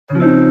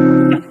Hello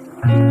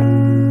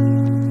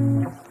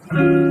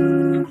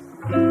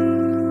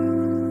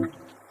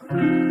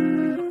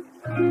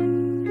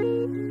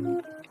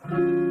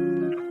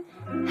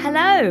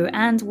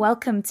and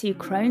welcome to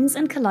Crohn's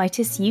and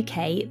Colitis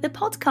UK, the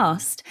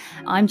podcast.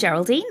 I'm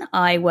Geraldine.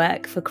 I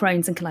work for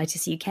Crohn's and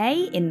Colitis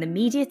UK in the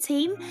media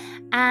team,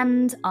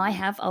 and I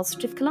have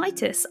ulcerative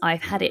colitis.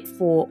 I've had it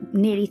for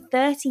nearly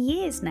 30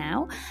 years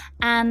now,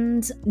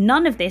 and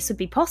none of this would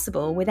be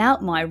possible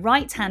without my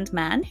right-hand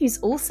man who's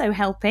also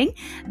helping.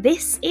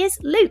 This is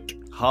Luke.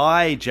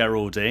 Hi,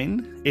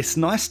 Geraldine. It's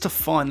nice to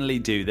finally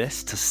do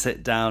this, to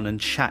sit down and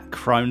chat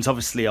Crohn's.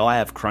 Obviously, I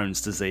have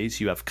Crohn's disease,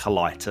 you have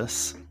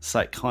colitis, so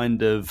it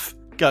kind of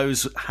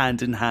goes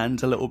hand in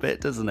hand a little bit,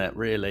 doesn't it,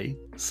 really?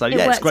 So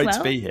yeah, it's great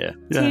to be here.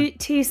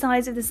 Two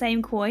sides of the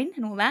same coin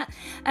and all that.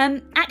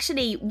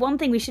 Actually, one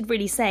thing we should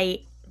really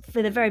say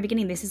for the very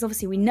beginning of this is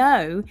obviously we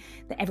know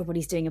that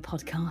everybody's doing a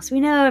podcast. We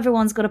know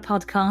everyone's got a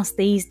podcast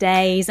these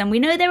days, and we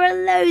know there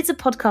are loads of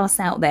podcasts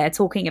out there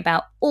talking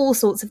about all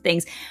sorts of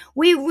things.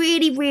 We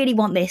really, really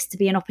want this to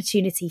be an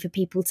opportunity for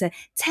people to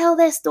tell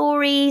their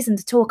stories and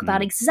to talk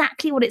about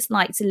exactly what it's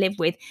like to live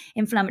with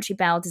inflammatory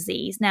bowel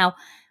disease. Now,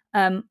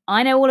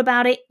 I know all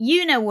about it.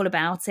 You know all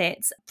about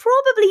it.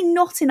 Probably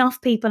not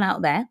enough people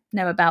out there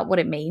know about what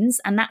it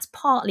means, and that's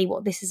partly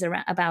what this is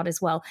about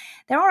as well.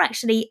 There are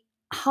actually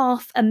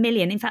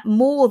 500,000, in fact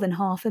more than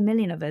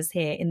 500,000 of us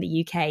here in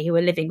the UK who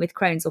are living with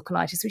Crohn's or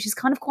colitis, which is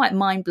kind of quite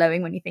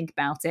mind-blowing when you think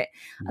about it.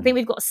 I think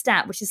we've got a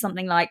stat which is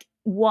something like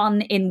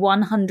 1 in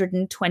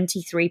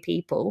 123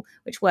 people,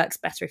 which works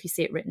better if you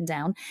see it written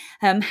down,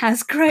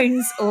 has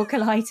Crohn's or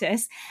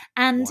colitis,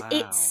 and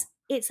Wow.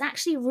 it's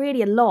actually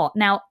really a lot.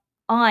 Now,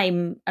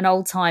 I'm an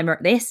old timer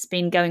at this,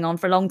 been going on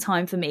for a long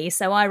time for me,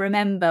 so I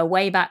remember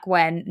way back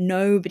when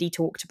nobody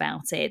talked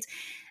about it.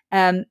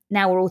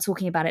 Now we're all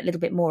talking about it a little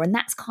bit more, and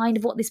that's kind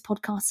of what this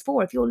podcast's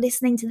for. If you're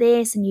listening to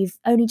this and you've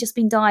only just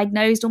been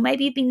diagnosed, or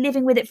maybe you've been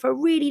living with it for a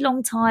really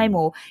long time,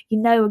 or you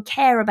know and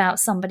care about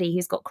somebody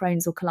who's got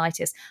Crohn's or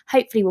colitis,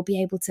 hopefully we'll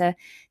be able to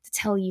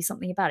tell you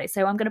something about it.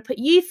 So I'm going to put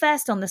you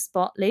first on the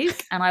spot,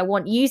 Luke, and I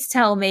want you to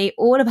tell me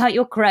all about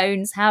your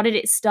Crohn's. How did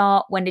it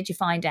start? When did you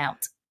find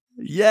out?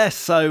 Yeah,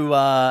 so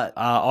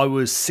I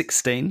was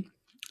 16.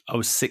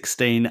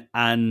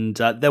 And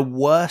there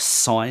were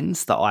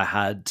signs that I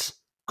had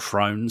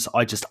Crohn's.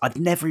 I'd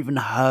never even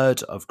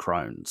heard of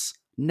Crohn's,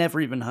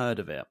 never even heard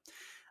of it.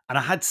 And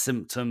I had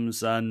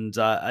symptoms, and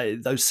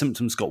those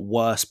symptoms got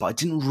worse, but I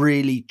didn't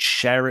really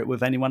share it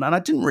with anyone. And I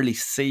didn't really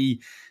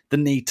see the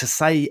need to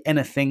say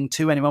anything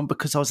to anyone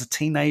because I was a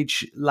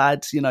teenage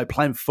lad,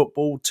 playing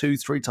football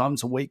 2-3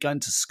 times a week, going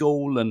to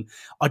school. And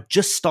I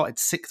just started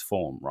sixth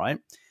form, right?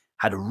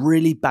 Had a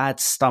really bad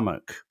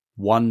stomach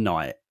one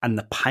night, and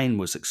the pain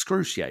was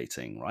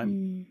excruciating, right?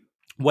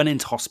 Went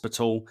into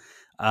hospital.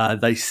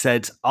 They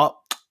said,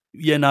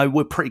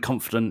 we're pretty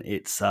confident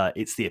it's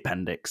the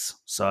appendix.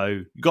 So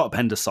you got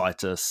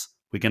appendicitis.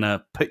 We're going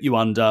to put you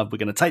under. We're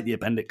going to take the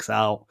appendix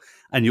out,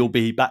 and you'll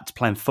be back to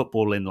playing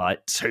football in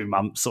like 2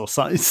 months or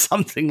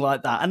something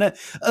like that. And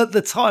at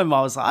the time,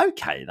 I was like,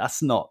 okay,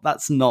 that's not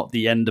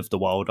the end of the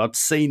world. I'd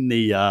seen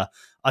the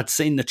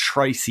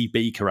Tracy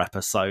Beaker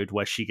episode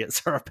where she gets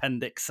her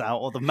appendix out,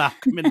 or the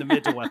Malcolm in the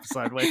Middle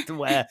episode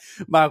where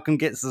Malcolm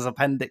gets his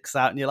appendix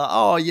out, and you're like,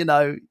 oh,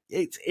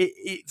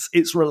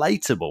 it's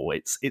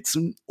relatable. It's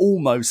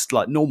almost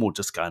like normal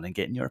just going and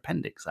getting your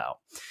appendix out.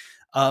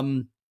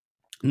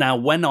 Now,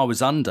 when I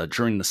was under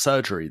during the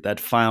surgery, they'd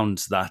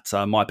found that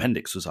my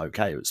appendix was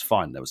okay. It was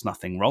fine. There was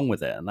nothing wrong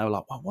with it. And they were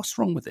like, well, what's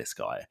wrong with this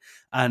guy?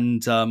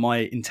 And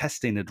my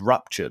intestine had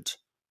ruptured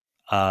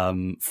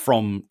from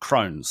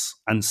Crohn's.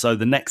 And so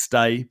the next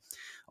day,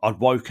 I'd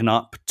woken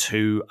up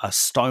to a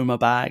stoma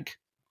bag.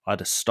 I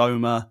had a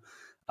stoma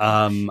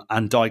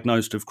and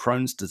diagnosed with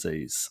Crohn's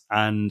disease.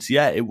 And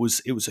yeah, it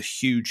was a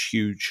huge,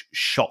 huge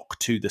shock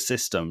to the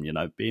system,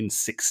 being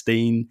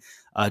 16,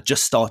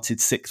 just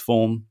started sixth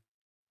form.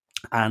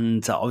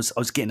 And I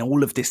was getting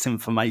all of this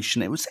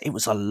information. It was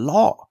a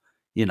lot,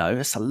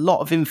 it's a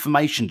lot of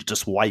information to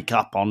just wake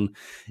up on,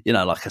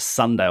 like a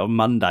Sunday or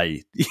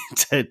Monday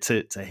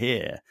to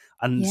hear.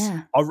 And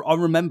yeah. I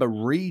remember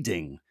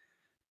reading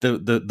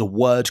the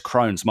word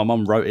Crohn's. My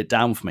mum wrote it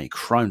down for me,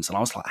 Crohn's, and I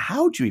was like,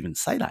 "How do you even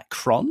say that,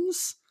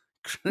 Crohn's?"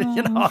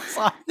 I was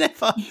like,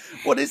 "Never.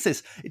 What is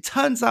this?" It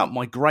turns out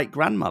my great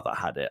grandmother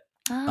had it.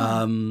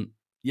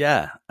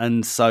 Yeah,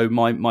 and so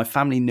my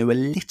family knew a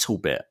little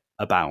bit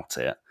about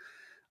it.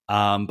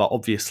 But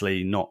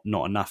obviously not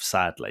enough,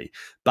 sadly.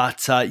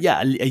 But a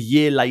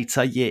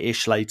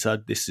year-ish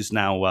later, this is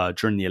now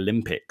during the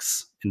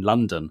Olympics in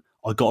London,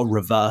 I got a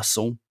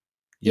reversal,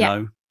 you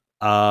know.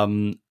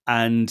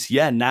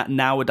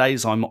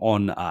 Nowadays I'm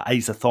on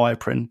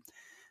azathioprine,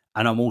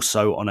 and I'm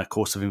also on a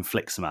course of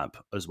infliximab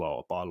as well,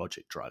 a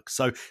biologic drug.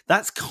 So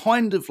that's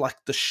kind of like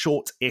the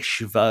short-ish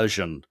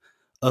version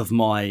of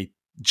my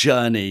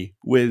journey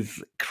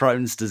with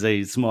Crohn's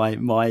disease, my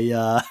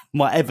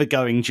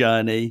ever-going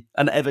journey,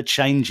 an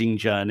ever-changing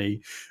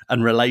journey,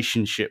 and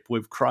relationship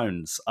with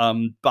Crohn's.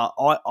 But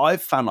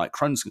I've found like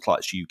Crohn's and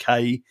Colitis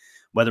UK,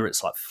 whether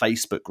it's like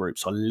Facebook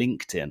groups or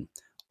LinkedIn,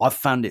 I've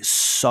found it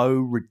so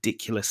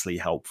ridiculously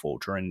helpful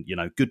during,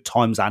 good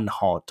times and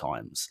hard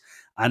times.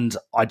 And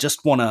I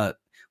just want to,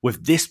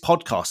 with this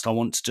podcast, I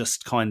want to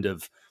just kind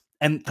of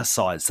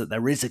emphasize that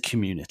there is a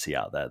community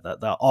out there, that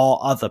there are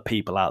other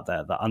people out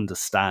there that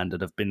understand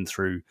and have been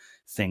through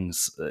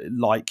things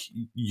like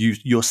you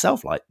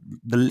yourself, like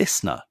the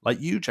listener,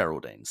 like you,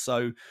 Geraldine.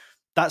 So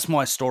that's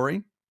my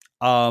story.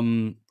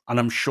 And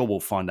I'm sure we'll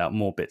find out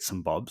more bits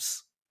and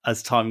bobs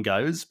as time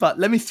goes. But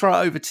let me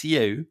throw it over to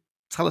you.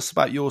 Tell us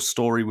about your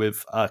story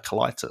with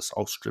colitis,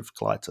 ulcerative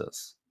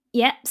colitis.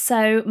 Yeah,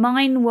 so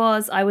mine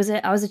was I was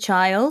a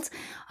child.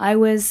 I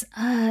was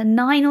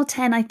 9 or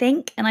 10, I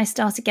think, and I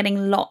started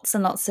getting lots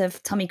and lots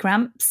of tummy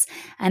cramps.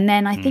 And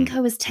then I think I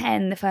was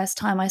 10 the first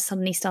time I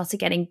suddenly started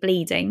getting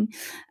bleeding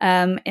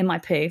in my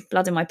poo,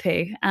 blood in my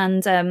poo.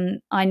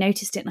 And I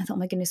noticed it and I thought, oh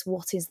my goodness,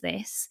 what is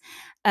this?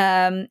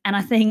 And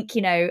I think,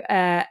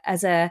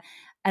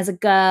 as a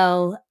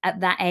girl at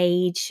that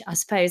age, I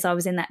suppose I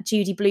was in that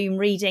Judy Blume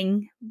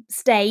reading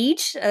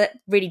stage.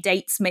 Really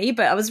dates me,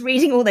 but I was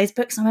reading all those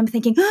books and I remember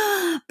thinking,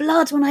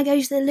 blood when I go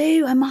to the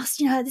loo, I must,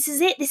 this is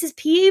it. This is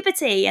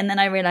puberty. And then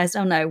I realized,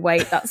 oh no,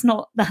 wait, that's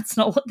not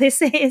what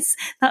this is.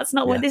 That's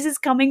not where this is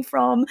coming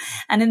from.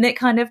 And then it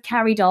kind of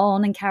carried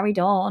on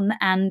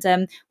and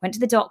went to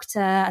the doctor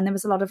and there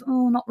was a lot of,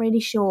 not really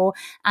sure.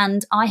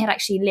 And I had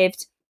actually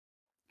lived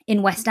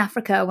in West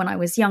Africa when I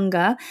was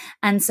younger.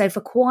 And so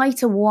for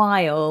quite a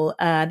while,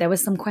 there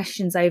was some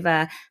questions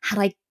over, had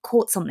I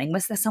caught something?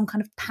 Was there some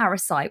kind of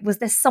parasite? Was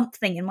there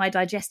something in my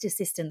digestive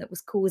system that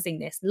was causing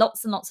this?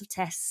 Lots and lots of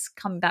tests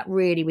coming back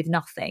really with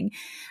nothing.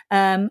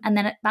 And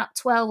then at about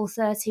 12 or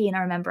 13, I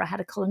remember I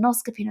had a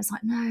colonoscopy and I was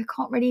like, no, I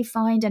can't really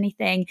find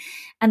anything.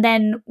 And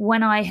then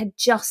when I had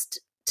just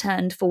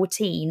turned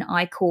 14,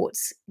 I caught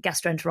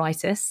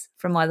gastroenteritis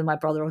from either my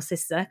brother or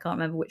sister, can't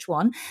remember which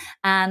one,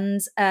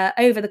 and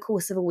over the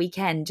course of a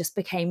weekend just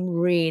became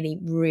really,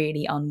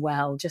 really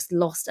unwell, just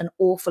lost an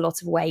awful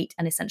lot of weight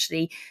and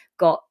essentially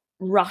got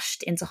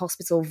rushed into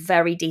hospital,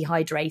 very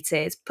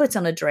dehydrated, put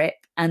on a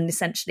drip, and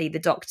essentially the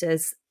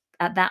doctors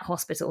at that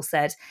hospital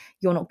said,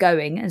 you're not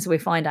going until we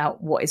find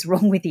out what is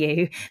wrong with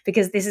you,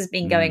 because this has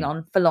been going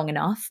on for long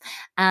enough.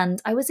 And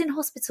I was in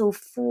hospital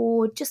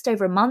for just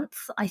over a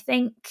month, I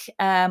think.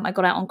 I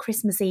got out on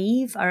Christmas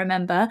Eve, I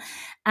remember.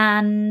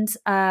 And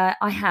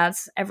I had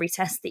every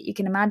test that you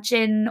can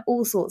imagine,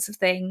 all sorts of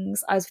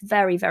things. I was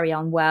very, very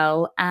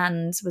unwell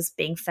and was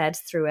being fed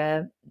through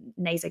a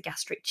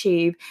nasogastric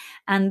tube.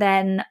 And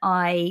then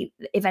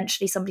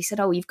eventually somebody said,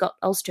 oh, you've got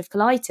ulcerative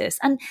colitis.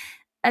 And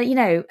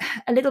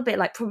a little bit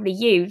like probably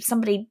you,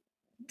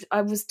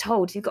 I was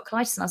told you've got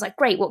colitis and I was like,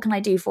 great, what can I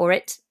do for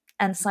it?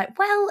 And it's like,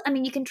 well, I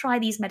mean, you can try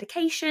these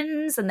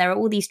medications and there are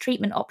all these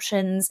treatment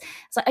options.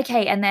 It's like,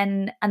 okay, and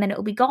then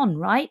it'll be gone,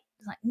 right?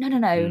 It's like,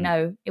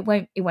 no, it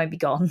won't be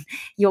gone.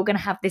 You're going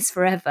to have this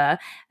forever.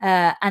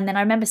 And then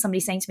I remember somebody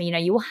saying to me,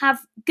 you will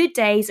have good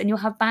days and you'll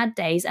have bad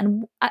days.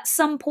 And at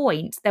some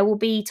point there will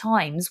be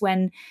times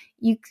when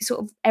you sort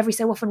of every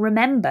so often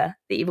remember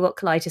that you've got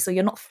colitis, or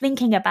you're not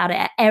thinking about it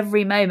at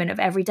every moment of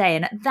every day.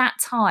 And at that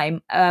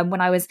time, when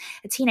I was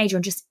a teenager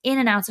and just in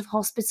and out of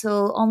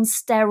hospital on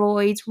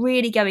steroids,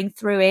 really going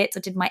through it, I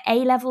did my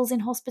A-levels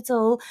in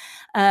hospital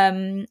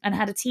and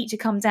had a teacher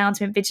come down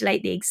to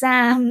invigilate the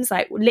exams,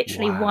 like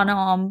literally one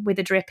arm with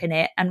a drip in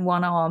it and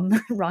one arm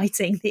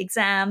writing the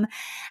exam.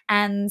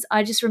 And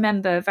I just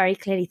remember very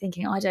clearly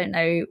thinking, I don't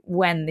know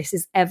when this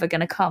is ever going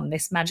to come,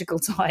 this magical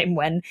time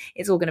when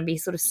it's all going to be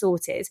sort of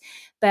sorted.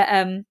 But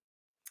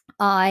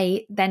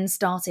I then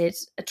started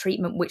a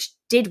treatment which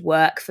did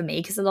work for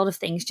me, because a lot of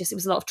things it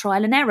was a lot of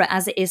trial and error,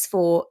 as it is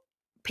for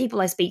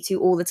people I speak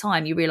to all the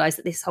time. You realize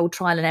that this whole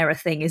trial and error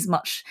thing is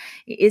what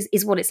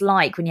it's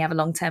like when you have a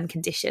long-term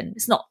condition.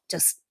 It's not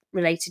just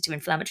related to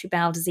inflammatory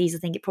bowel disease. I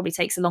think it probably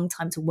takes a long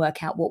time to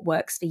work out what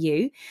works for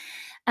you.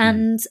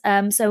 And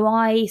so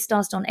I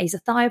started on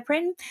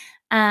azathioprine,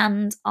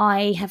 and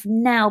I have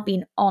now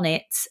been on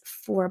it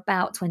for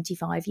about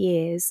 25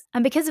 years.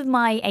 And because of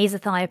my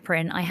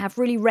azathioprine, I have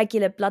really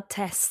regular blood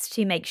tests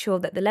to make sure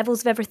that the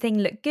levels of everything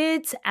look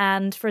good.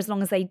 And for as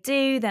long as they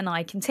do, then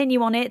I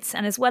continue on it.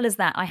 And as well as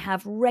that, I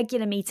have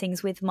regular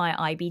meetings with my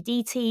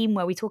IBD team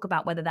where we talk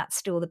about whether that's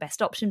still the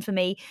best option for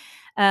me.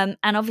 And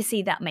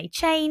obviously that may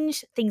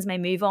change, things may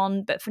move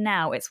on, but for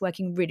now it's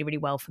working really, really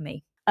well for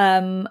me.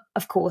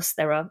 Of course,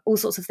 there are all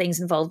sorts of things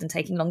involved in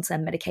taking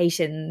long-term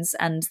medications,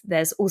 and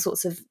there's all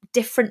sorts of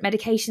different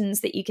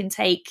medications that you can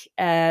take,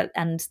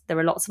 and there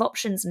are lots of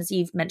options. And as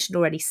you've mentioned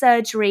already,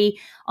 surgery.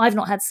 I've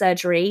not had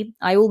surgery.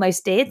 I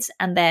almost did,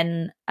 and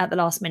then at the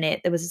last minute,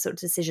 there was a sort of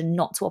decision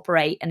not to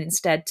operate and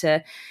instead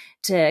to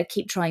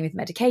keep trying with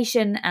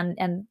medication,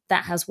 and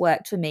that has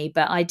worked for me.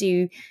 But I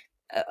do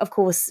of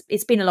course,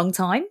 it's been a long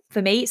time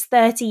for me. It's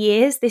 30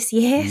 years this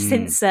year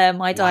since my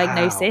Wow.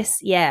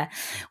 diagnosis. Yeah.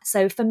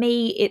 So for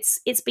me,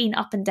 it's been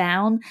up and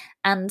down,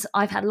 and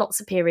I've had lots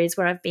of periods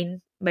where I've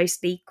been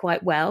mostly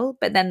quite well,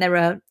 but then there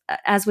are,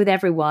 as with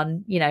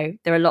everyone, there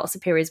are lots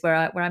of periods where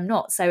I'm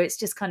not. So it's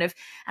just kind of,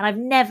 and I've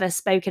never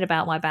spoken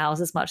about my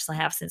bowels as much as I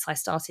have since I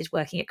started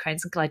working at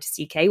Crohn's and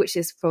Colitis UK, which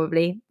is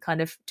probably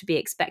kind of to be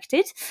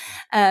expected.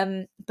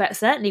 But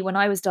certainly when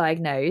I was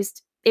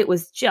diagnosed, it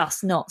was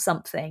just not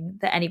something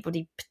that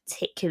anybody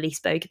particularly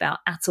spoke about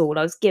at all.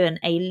 I was given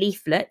a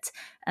leaflet,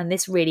 and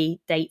this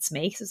really dates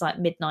me because it was like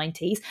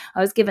mid-90s.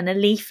 I was given a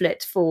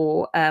leaflet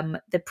for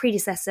the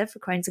predecessor for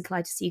Crohn's and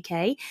Colitis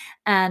UK,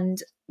 and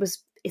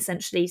was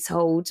essentially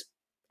told,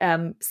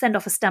 send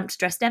off a stamped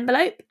addressed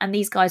envelope and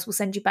these guys will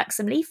send you back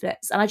some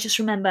leaflets. And I just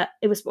remember,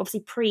 it was obviously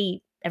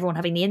pre everyone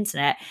having the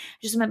internet. I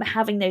just remember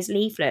having those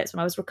leaflets when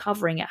I was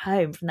recovering at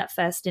home from that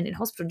first stint in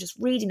hospital, and just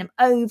reading them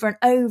over and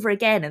over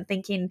again and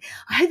thinking,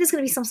 I hope there's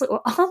going to be some sort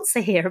of answer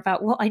here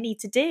about what I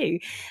need to do.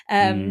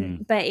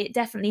 But it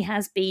definitely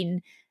has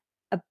been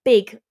a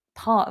big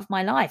part of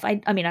my life.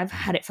 I mean, I've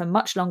had it for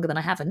much longer than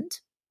I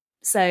haven't.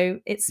 So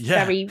it's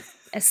Yeah.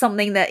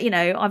 something that,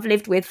 I've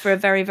lived with for a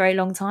very, very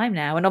long time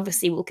now, and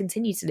obviously will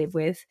continue to live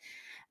with.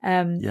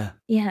 Yeah.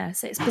 Yeah,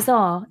 so it's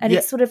bizarre, and Yeah.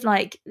 it's sort of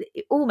like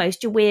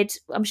almost your weird.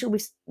 I'm sure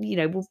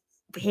we'll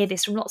hear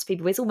this from lots of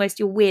people. It's almost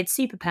your weird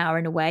superpower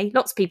in a way.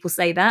 Lots of people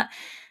say that.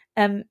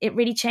 It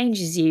really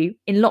changes you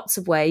in lots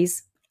of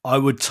ways. I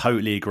would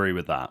totally agree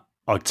with that.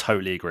 I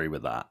totally agree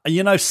with that.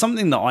 And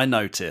something that I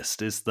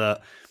noticed is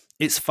that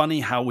it's funny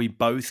how we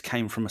both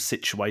came from a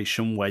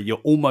situation where you're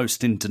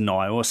almost in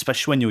denial,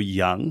 especially when you're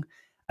young,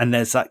 and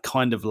there's that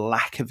kind of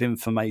lack of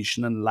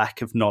information and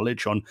lack of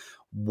knowledge on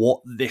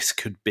what this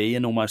could be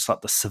and almost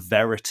like the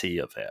severity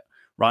of it.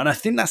 Right. And I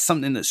think that's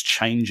something that's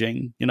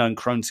changing, and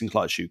Crohn's and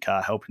Colitis UK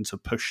are helping to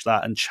push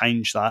that and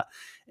change that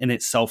in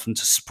itself and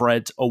to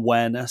spread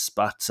awareness.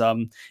 But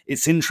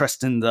it's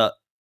interesting that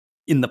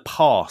in the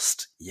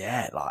past,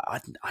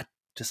 I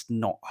just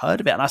not heard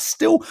of it,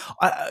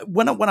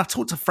 and when I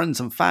talk to friends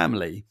and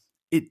family,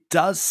 it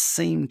does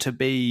seem to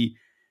be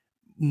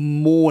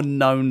more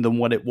known than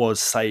what it was,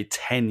 say,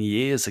 10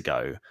 years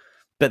ago.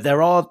 But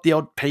there are the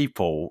odd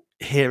people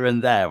here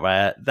and there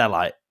where they're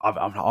like,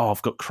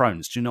 I've got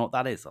Crohn's. Do you know what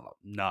that is? I'm like,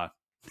 no.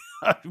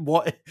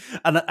 What?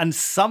 And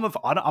some of,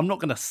 I'm not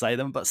going to say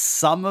them, but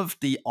some of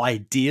the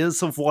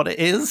ideas of what it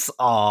is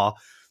are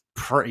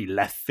pretty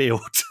left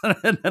field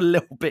and a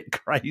little bit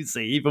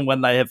crazy. Even when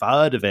they have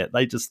heard of it,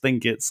 they just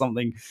think it's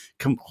something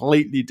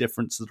completely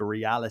different to the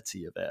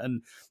reality of it.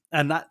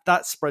 And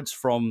that spreads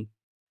from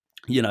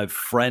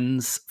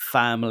friends,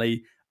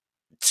 family,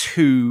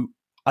 to,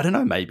 I don't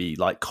know, maybe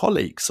like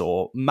colleagues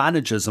or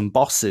managers and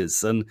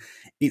bosses. And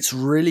it's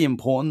really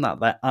important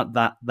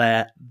that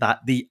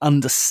the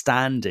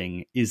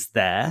understanding is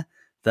there,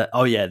 that,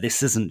 oh yeah,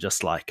 this isn't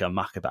just like a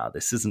muck about.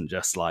 This isn't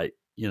just like,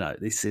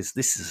 this is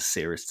a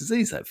serious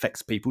disease that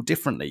affects people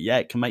differently. Yeah,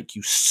 it can make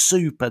you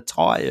super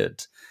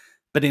tired.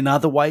 But in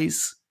other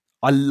ways,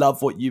 I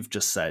love what you've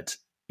just said.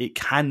 It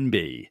can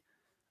be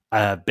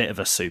a bit of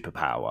a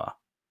superpower.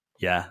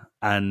 Yeah.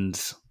 And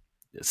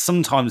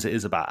sometimes it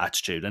is about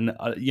attitude, and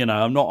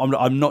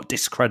I'm not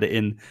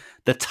discrediting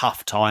the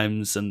tough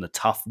times and the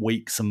tough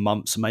weeks and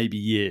months, maybe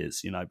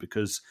years,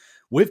 because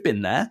we've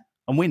been there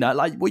and we know,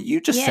 like what you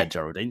just said,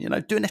 Geraldine,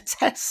 doing a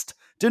test,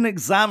 doing an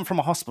exam from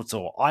a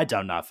hospital. I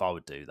don't know if I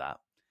would do that.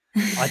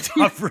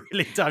 I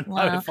really don't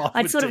know if I would.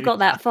 I'd sort of got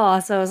that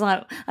far, so I was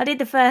like, I did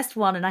the first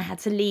one, and I had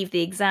to leave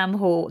the exam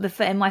hall.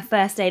 In my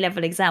first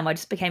A-level exam, I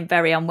just became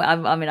very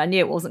unwell. I mean, I knew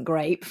it wasn't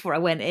great before I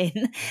went in,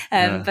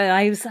 but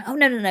I was like, oh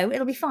no,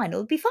 it'll be fine.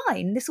 It'll be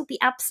fine. This will be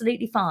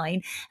absolutely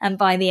fine. And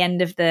by the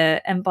end of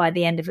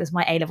it was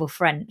my A-level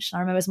French. I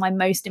remember it was my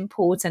most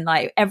important,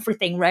 like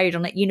everything rode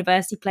on at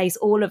University Place,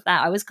 all of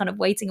that. I was kind of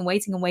waiting and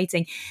waiting and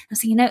waiting. I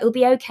was thinking, no, it'll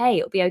be okay.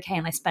 It'll be okay.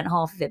 And I spent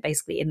half of it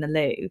basically in the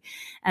loo,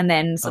 and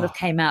then sort of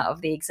came out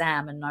of the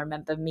exam. And I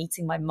remember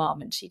meeting my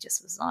mum, and she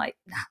just was like,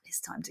 it's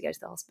time to go to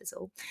the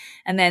hospital.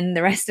 And then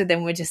the rest of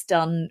them were just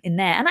done in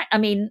there. And I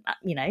mean,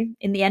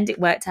 in the end it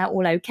worked out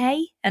all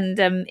okay, and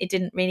it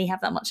didn't really have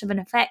that much of an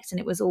effect, and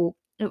it was all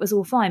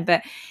fine.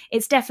 But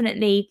it's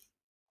definitely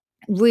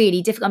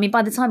really difficult. I mean,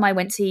 by the time I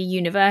went to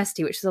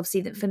university, which was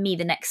obviously for me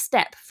the next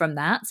step from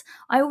that,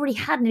 I already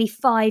had nearly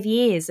 5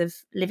 years of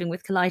living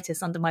with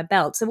colitis under my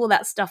belt. So all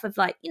that stuff of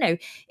like,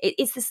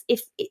 it's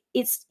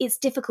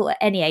difficult at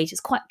any age. It's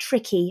quite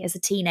tricky as a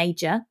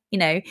teenager.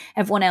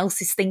 Everyone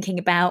else is thinking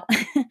about,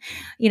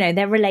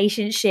 their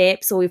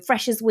relationships, or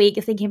Freshers Week,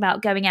 you're thinking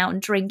about going out and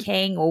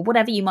drinking or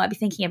whatever you might be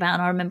thinking about.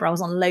 And I remember I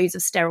was on loads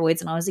of steroids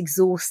and I was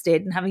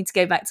exhausted and having to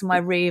go back to my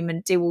room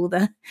and do all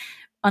the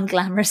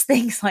unglamorous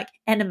things like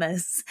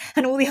enemas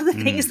and all the other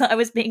things that I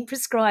was being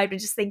prescribed,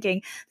 and just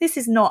thinking, this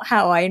is not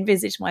how I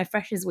envisaged my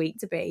Freshers Week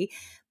to be.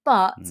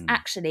 But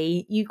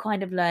actually, you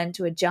kind of learn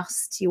to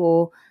adjust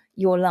your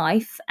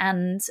life,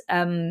 and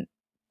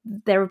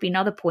there have been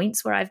other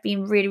points where I've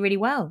been really, really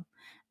well.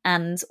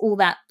 and all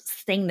that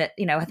thing that,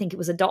 I think it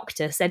was a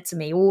doctor said to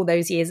me all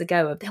those years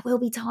ago of there will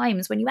be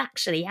times when you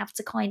actually have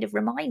to kind of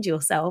remind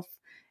yourself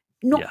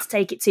not to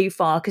take it too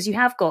far because you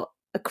have got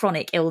a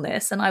chronic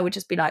illness. And I would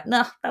just be like,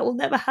 nah, that will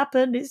never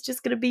happen. It's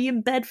just going to be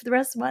in bed for the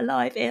rest of my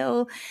life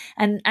ill.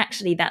 And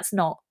actually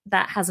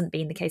that hasn't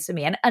been the case for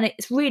me. And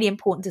it's really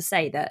important to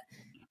say that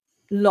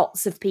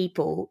lots of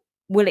people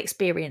will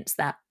experience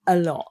that a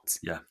lot.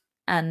 Yeah.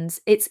 And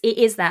it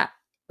is that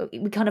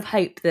we kind of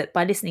hope that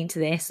by listening to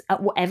this,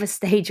 at whatever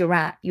stage you're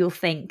at, you'll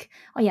think,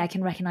 oh yeah, I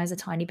can recognize a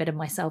tiny bit of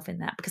myself in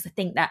that, because I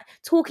think that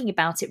talking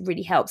about it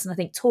really helps. And I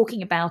think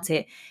talking about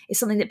it is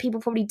something that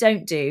people probably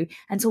don't do,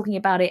 and talking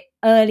about it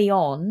early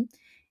on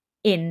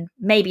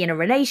maybe in a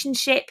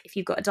relationship, if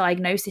you've got a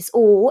diagnosis,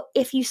 or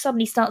if you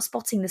suddenly start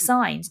spotting the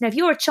signs. Now, if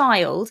you're a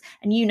child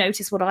and you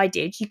notice what I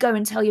did, you go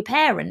and tell your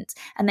parent,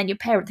 and then your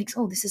parent thinks,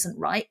 oh, this isn't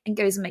right, and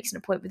goes and makes an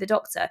appointment with the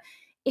doctor.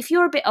 If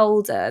you're a bit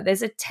older,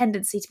 there's a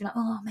tendency to be like,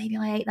 oh, maybe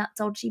I ate that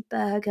dodgy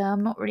burger.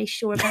 I'm not really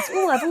sure if that's,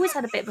 I've always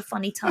had a bit of a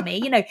funny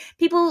tummy.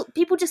 People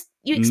just,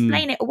 you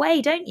explain it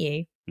away, don't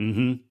you?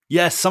 Mm-hmm.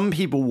 Yeah, some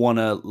people want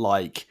to,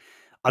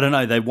 I don't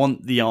know, they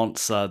want the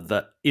answer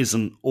that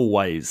isn't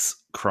always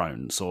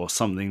Crohn's or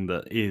something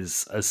that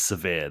is as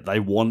severe. They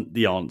want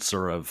the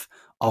answer of,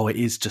 oh, it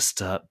is just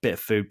a bit of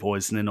food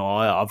poisoning,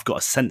 or I've got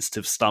a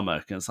sensitive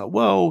stomach. And it's like,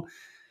 well,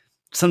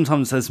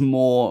 sometimes there's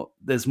more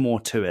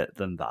to it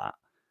than that.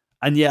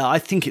 And yeah, I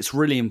think it's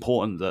really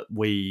important that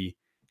we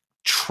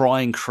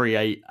try and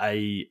create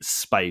a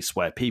space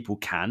where people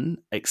can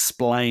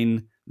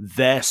explain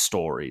their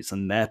stories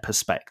and their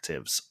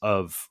perspectives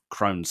of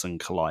Crohn's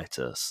and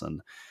colitis, and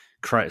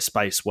create a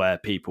space where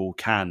people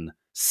can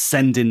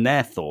send in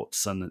their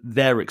thoughts and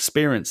their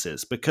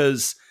experiences.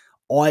 Because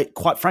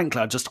quite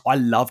frankly, I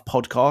love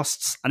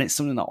podcasts, and it's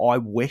something that I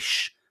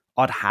wish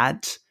I'd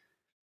had.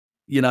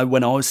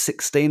 When I was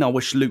 16, I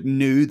wish Luke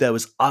knew there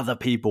was other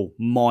people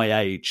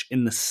my age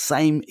in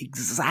the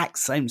exact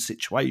same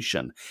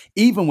situation,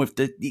 even with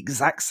the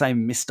exact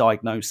same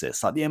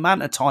misdiagnosis. Like the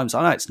amount of times,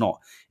 I know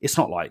it's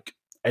not like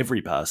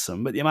every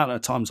person, but the amount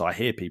of times I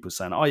hear people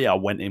saying, oh yeah, I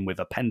went in with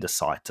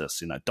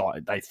appendicitis,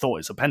 they thought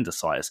it's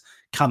appendicitis,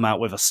 come out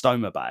with a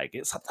stoma bag.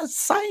 It's like the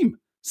same.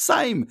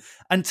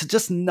 And to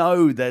just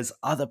know there's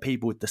other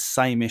people with the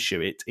same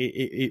issue,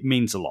 it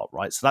means a lot,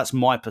 right? So that's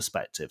my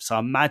perspective. So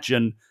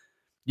imagine,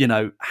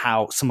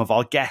 how some of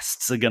our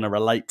guests are going to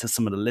relate to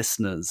some of the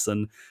listeners,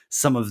 and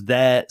some of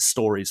their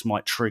stories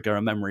might trigger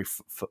a memory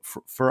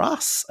for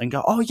us and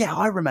go, oh yeah,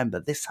 I remember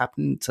this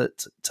happened to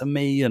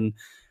me. And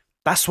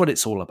that's what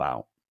it's all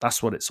about.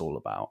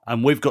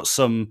 And we've got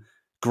some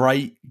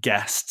great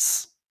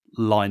guests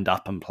lined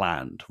up and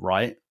planned,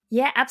 right?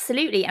 Yeah,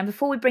 absolutely. And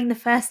before we bring the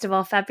first of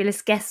our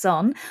fabulous guests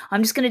on,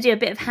 I'm just going to do a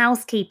bit of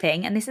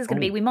housekeeping. And this is going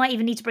to be, we might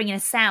even need to bring in a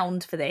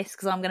sound for this,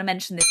 because I'm going to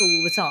mention this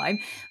all the time.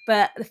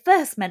 But the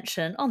first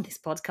mention on this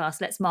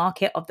podcast, let's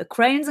mark it, of the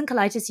Crohn's and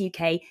Colitis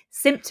UK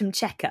symptom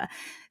checker.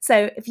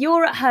 So if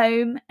you're at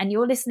home and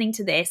you're listening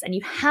to this and you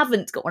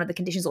haven't got one of the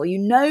conditions, or you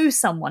know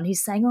someone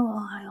who's saying,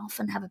 oh, I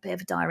often have a bit of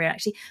a diarrhea,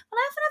 actually, well,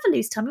 I often have a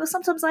loose tummy, or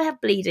sometimes I have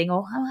bleeding,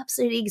 or I'm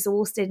absolutely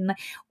exhausted,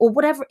 or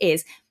whatever it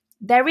is,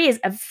 there is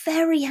a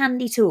very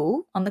handy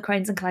tool on the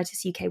Crohn's and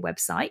Colitis UK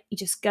website. You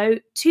just go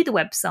to the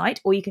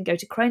website, or you can go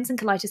to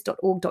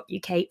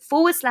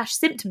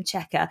crohnsandcolitis.org.uk/symptom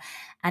checker,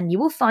 and you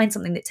will find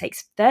something that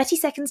takes 30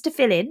 seconds to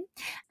fill in.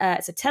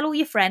 So tell all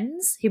your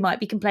friends who might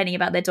be complaining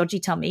about their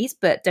dodgy tummies,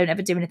 but don't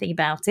ever do anything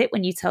about it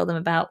when you tell them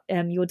about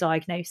your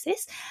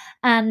diagnosis.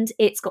 And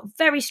it's got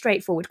very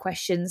straightforward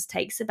questions,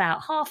 takes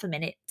about half a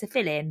minute to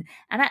fill in.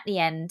 And at the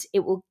end,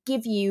 it will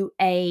give you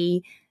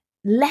a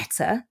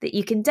letter that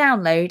you can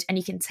download and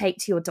you can take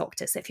to your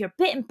doctor. So if you're a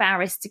bit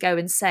embarrassed to go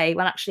and say,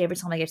 well, actually, every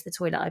time I go to the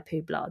toilet, I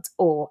poo blood,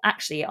 or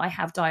actually, I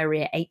have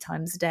diarrhea 8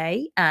 times a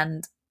day,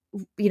 and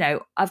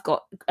I've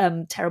got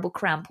terrible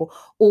cramp, or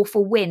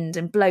awful wind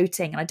and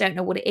bloating, and I don't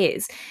know what it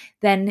is,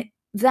 then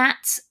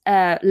that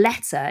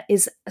letter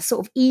is a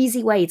sort of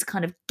easy way to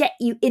kind of get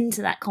you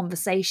into that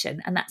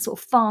conversation, and that sort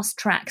of fast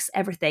tracks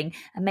everything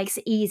and makes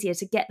it easier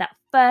to get that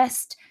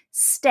first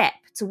step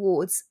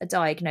towards a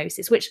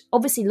diagnosis, which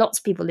obviously lots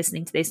of people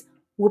listening to this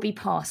will be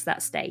past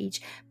that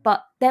stage,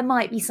 but there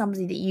might be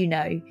somebody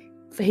that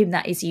for whom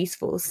that is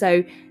useful.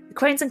 So the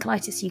Crohn's and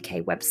Colitis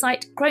UK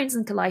website,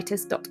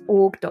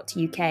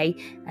 crohnsandcolitis.org.uk,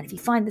 and if you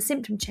find the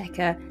symptom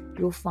checker,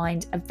 you'll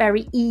find a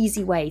very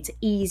easy way to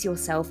ease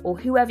yourself, or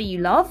whoever you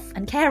love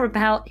and care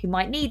about who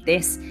might need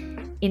this,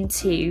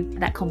 into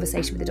that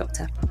conversation with the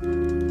doctor.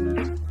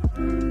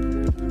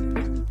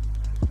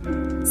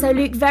 So,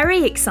 Luke,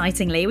 very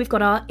excitingly, we've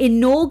got our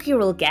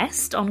inaugural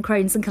guest on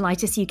Crohn's and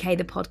Colitis UK,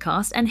 the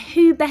podcast, and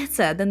who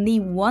better than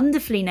the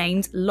wonderfully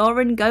named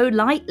Lauren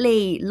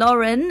Golightly.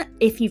 Lauren,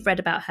 if you've read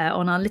about her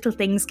on our Little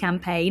Things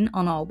campaign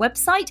on our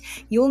website,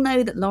 you'll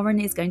know that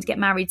Lauren is going to get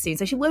married soon,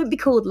 so she won't be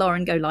called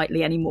Lauren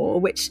Golightly anymore,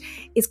 which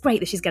is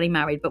great that she's getting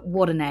married, but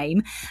what a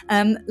name.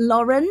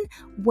 Lauren,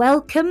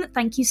 welcome.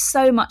 Thank you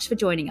so much for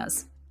joining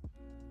us.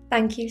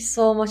 Thank you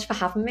so much for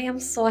having me. I'm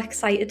so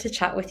excited to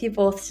chat with you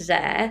both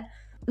today.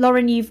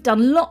 Lauren, you've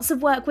done lots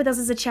of work with us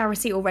as a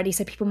charity already,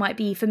 so people might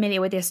be familiar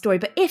with your story.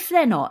 But if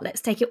they're not, let's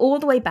take it all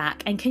the way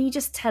back. And can you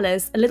just tell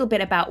us a little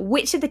bit about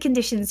which of the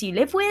conditions you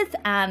live with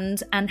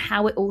and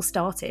how it all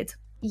started?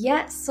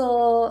 Yeah,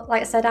 so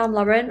like I said, I'm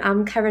Lauren.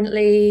 I'm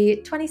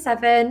currently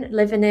 27,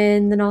 living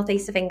in the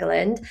northeast of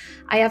England.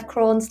 I have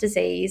Crohn's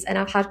disease and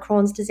I've had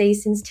Crohn's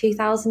disease since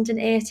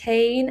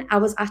 2018. I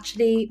was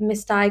actually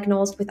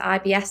misdiagnosed with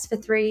IBS for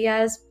 3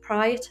 years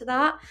prior to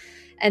that,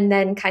 and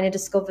then kind of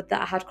discovered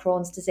that I had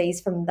Crohn's disease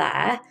from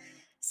there.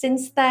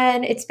 Since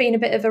then, it's been a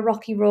bit of a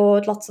rocky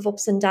road, lots of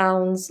ups and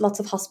downs, lots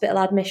of hospital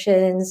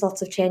admissions,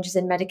 lots of changes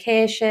in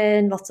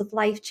medication, lots of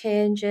life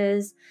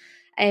changes,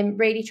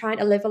 really trying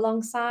to live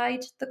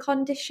alongside the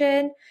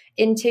condition.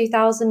 In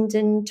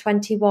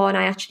 2021,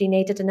 I actually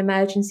needed an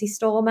emergency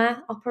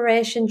stoma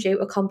operation due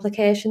to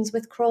complications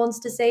with Crohn's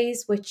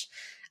disease, which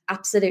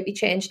absolutely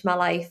changed my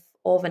life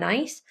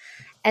overnight.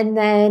 And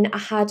then I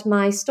had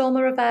my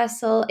stoma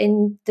reversal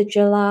in the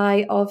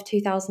July of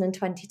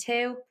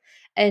 2022.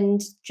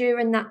 And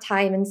during that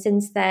time and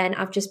since then,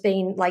 I've just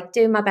been like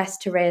doing my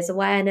best to raise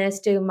awareness,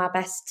 doing my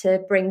best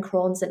to bring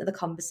Crohn's into the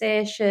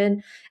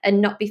conversation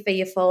and not be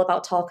fearful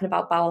about talking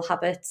about bowel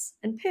habits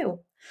and poo.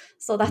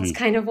 So that's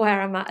kind of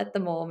where I'm at the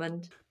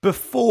moment.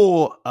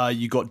 Before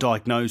you got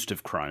diagnosed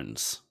with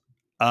Crohn's,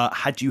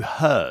 had you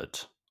heard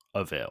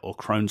of it, or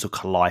Crohn's or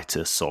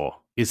colitis, or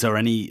is there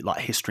any like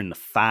history in the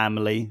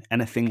family,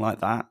 anything like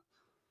that?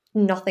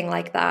 Nothing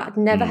like that.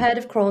 Never heard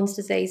of Crohn's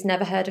disease,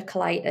 never heard of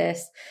colitis,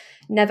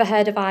 never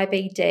heard of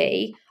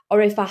IBD.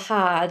 Or if I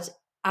had,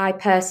 I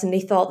personally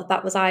thought that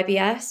that was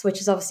IBS,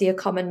 which is obviously a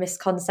common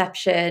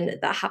misconception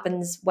that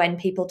happens when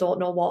people don't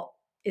know what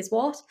is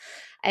what.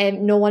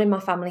 No one in my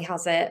family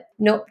has it.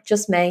 Nope,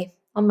 just me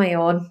on my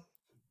own.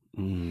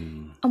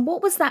 And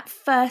what was that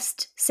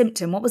first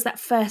symptom? What was that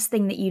first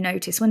thing that you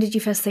noticed? When did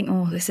you first think,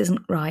 oh, this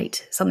isn't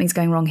right, something's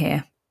going wrong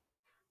here?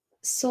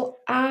 So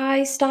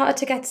I started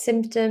to get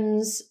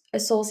symptoms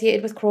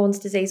associated with Crohn's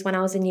disease when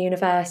I was in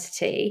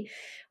university,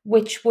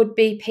 which would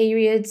be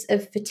periods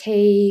of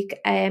fatigue.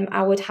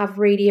 I would have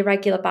really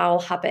irregular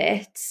bowel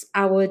habits.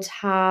 I would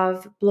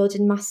have blood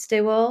in my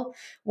stool.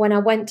 When I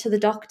went to the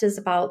doctors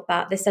about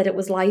that, they said it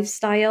was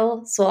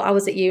lifestyle. So I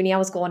was at uni, I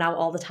was going out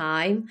all the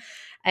time.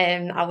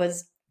 I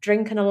was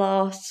drinking a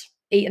lot,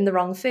 eating the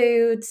wrong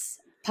foods,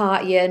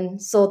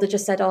 partying. So they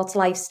just said, oh, it's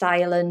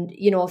lifestyle. And,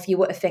 you know, if you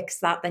were to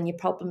fix that, then your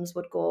problems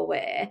would go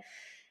away.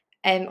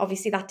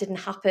 Obviously, that didn't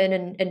happen.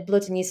 And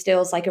blood in your stool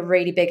is like a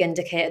really big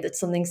indicator that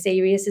something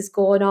serious is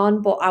going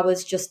on. But I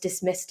was just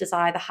dismissed as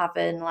either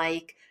having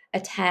like a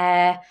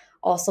tear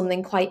or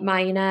something quite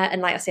minor.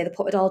 And like I say, they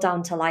put it all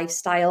down to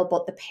lifestyle.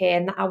 But the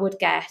pain that I would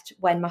get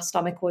when my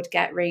stomach would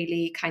get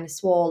really kind of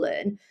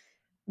swollen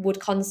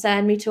would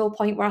concern me to a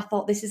point where I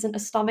thought this isn't a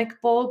stomach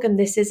bug and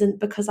this isn't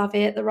because I've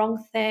ate the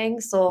wrong thing.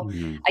 So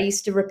I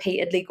used to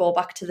repeatedly go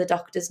back to the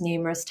doctors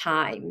numerous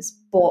times,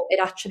 but it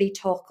actually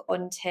took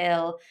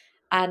until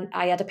and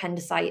I had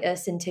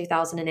appendicitis in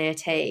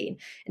 2018,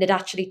 and it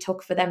actually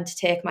took for them to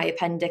take my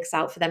appendix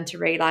out for them to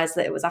realise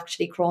that it was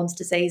actually Crohn's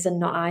disease and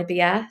not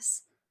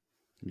IBS.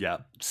 Yeah,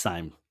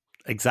 same.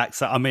 Exact.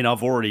 So, I mean,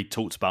 I've already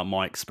talked about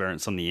my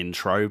experience on the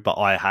intro, but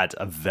I had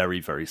a very,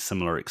 very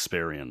similar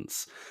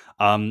experience.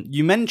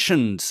 You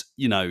mentioned,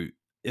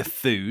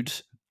 food,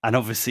 and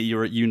obviously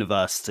you're at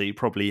university,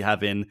 probably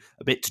having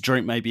a bit to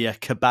drink, maybe a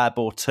kebab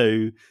or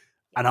two.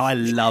 And I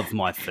love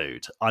my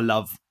food. I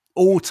love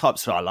all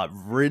types of food. I like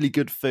really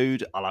good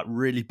food. I like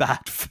really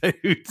bad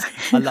food.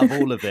 I love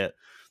all of it.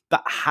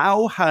 But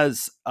how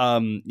has,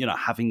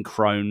 having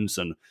Crohn's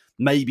and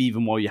maybe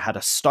even while you had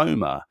a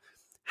stoma,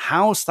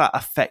 how's that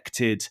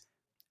affected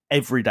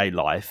everyday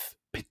life,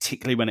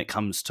 particularly when it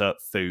comes to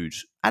food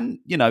and,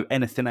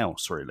 anything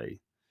else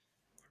really?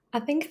 I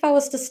think if I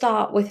was to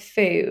start with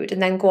food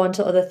and then go on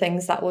to other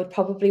things, that would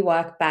probably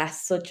work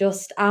best. So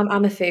just,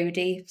 I'm a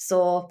foodie.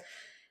 So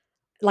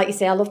like you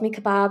say, I love me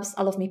kebabs,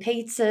 I love me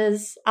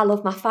pizzas, I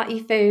love my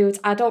fatty foods.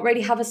 I don't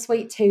really have a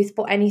sweet tooth,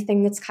 but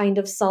anything that's kind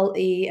of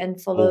salty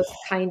and full of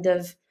kind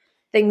of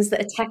things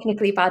that are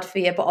technically bad for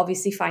you, but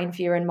obviously fine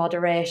for you in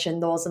moderation,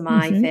 those are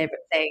my favourite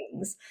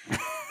things.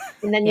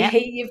 And then you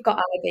hear you've got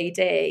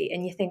IBD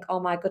and you think, oh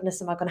my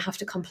goodness, am I going to have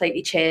to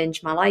completely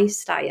change my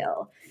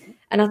lifestyle?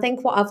 And I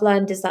think what I've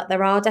learned is that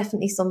there are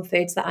definitely some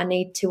foods that I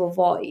need to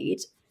avoid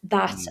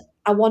that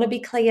I want to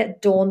be clear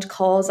don't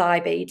cause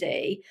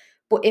IBD,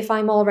 but if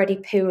I'm already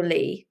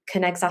poorly,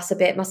 can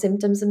exacerbate my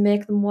symptoms and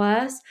make them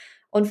worse.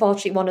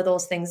 Unfortunately, one of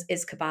those things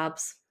is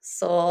kebabs.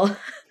 So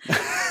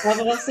I'm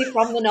obviously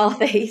from the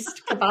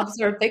northeast.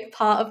 Kebabs are a big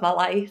part of my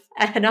life,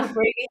 and I've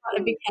really had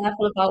to be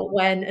careful about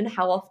when and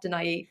how often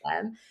I eat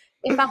them.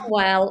 If I'm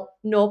well,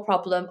 no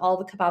problem, all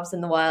the kebabs in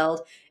the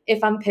world.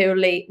 If I'm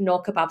poorly, no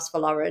kebabs for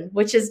Lauren,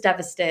 which is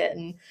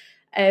devastating.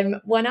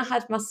 When I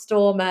had my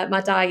stoma,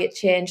 my diet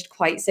changed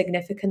quite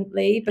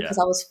significantly because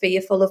I was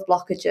fearful of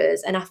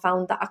blockages, and I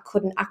found that I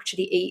couldn't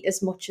actually eat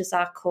as much as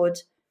I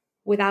could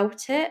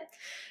without it.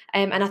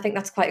 And I think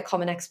that's quite a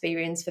common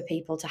experience for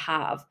people to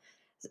have.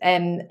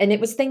 And it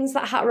was things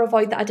that I had to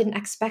avoid that I didn't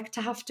expect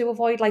to have to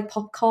avoid, like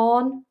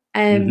popcorn.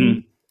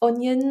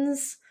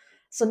 onions.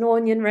 So no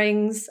onion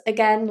rings.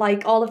 Again,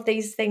 like all of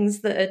these things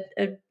that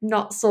are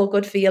not so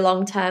good for you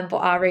long term, but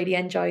I really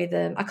enjoy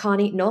them. I can't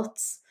eat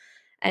nuts.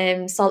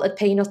 Salted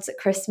peanuts at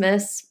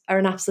Christmas are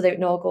an absolute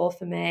no-go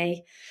for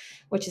me,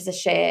 which is a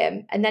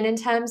shame. And then in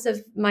terms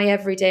of my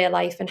everyday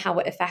life and how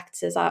it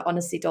affects us, I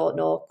honestly don't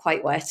know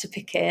quite where to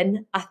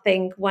begin. I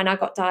think when I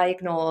got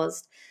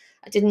diagnosed,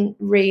 I didn't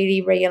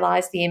really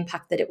realize the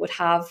impact that it would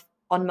have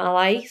on my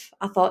life.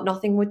 I thought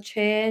nothing would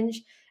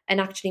change. And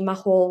actually, my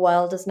whole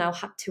world has now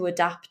had to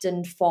adapt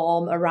and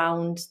form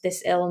around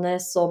this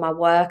illness. So my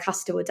work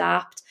has to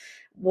adapt.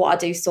 What I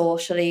do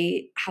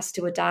socially has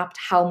to adapt.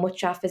 How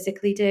much I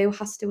physically do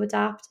has to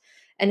adapt.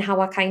 And how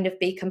I kind of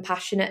be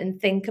compassionate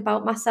and think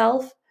about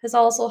myself has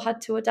also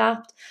had to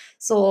adapt.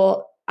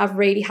 So I've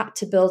really had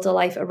to build a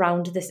life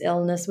around this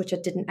illness, which I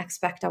didn't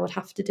expect I would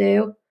have to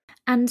do.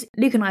 And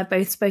Luke and I have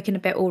both spoken a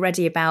bit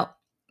already about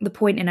the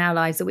point in our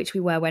lives at which we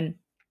were when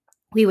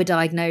we were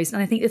diagnosed.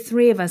 And I think the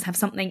three of us have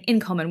something in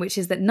common, which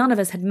is that none of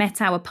us had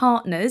met our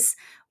partners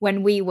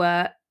when we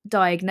were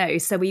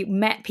diagnosed. So we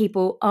met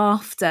people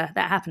after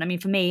that happened. I mean,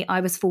 for me,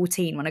 I was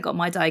 14 when I got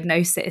my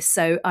diagnosis.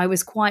 So I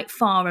was quite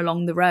far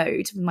along the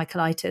road with my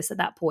colitis at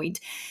that point.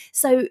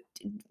 So,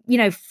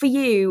 for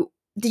you,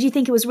 did you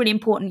think it was really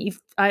important?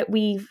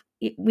 We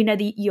know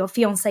that your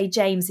fiance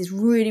James is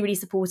really, really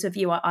supportive of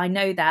you. I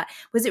know that.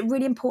 Was it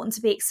really important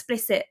to be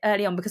explicit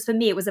early on? Because for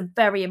me, it was a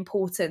very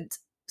important,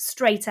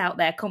 straight out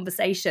there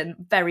conversation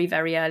very,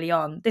 very early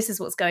on. This is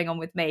what's going on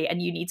with me,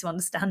 and you need to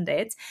understand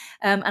it.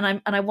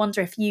 And I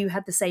wonder if you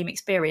had the same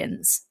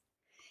experience.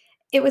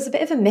 It was a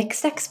bit of a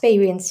mixed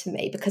experience for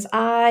me because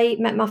I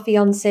met my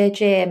fiance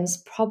James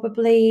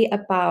probably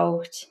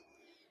about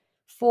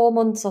 4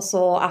 months or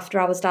so after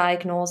I was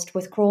diagnosed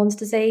with Crohn's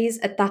disease.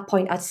 At that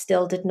point, I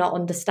still did not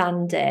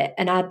understand it,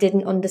 and I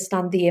didn't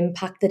understand the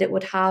impact that it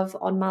would have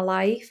on my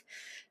life.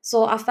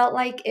 So I felt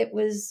like it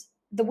was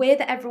the way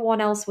that everyone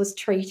else was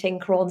treating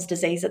Crohn's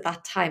disease at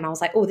that time. I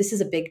was like, oh, this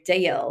is a big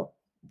deal.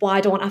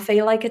 Why don't I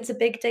feel like it's a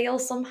big deal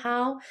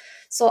somehow?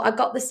 So I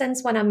got the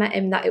sense when I met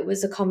him that it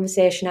was a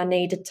conversation I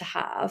needed to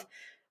have,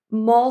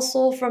 more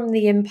so from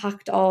the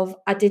impact of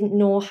I didn't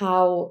know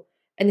how,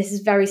 and this is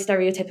very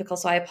stereotypical,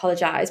 so I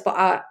apologize,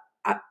 but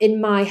in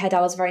my head,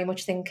 I was very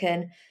much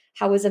thinking,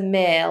 how is a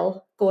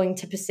male going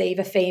to perceive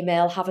a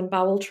female having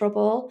bowel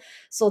trouble?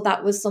 So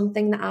that was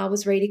something that I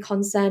was really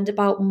concerned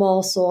about,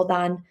 more so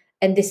than,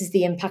 and this is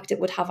the impact it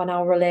would have on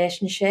our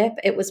relationship.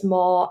 It was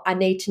more, I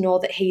need to know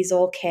that he's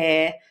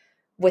okay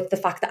with the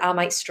fact that I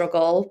might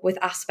struggle with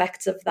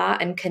aspects of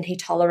that, and can he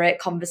tolerate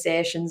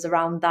conversations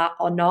around that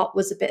or not,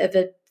 was a bit of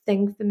a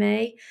thing for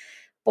me.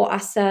 But I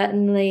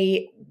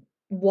certainly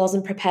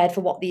wasn't prepared for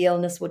what the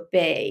illness would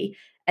be,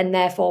 and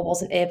therefore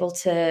wasn't able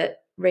to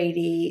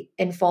really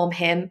inform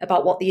him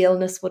about what the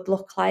illness would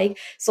look like.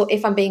 So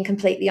if I'm being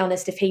completely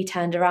honest, if he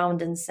turned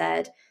around and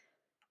said,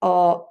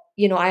 oh,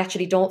 I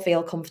actually don't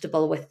feel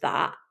comfortable with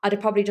that, I'd have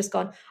probably just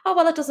gone, oh,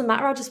 well, it doesn't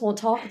matter, I just won't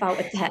talk about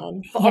it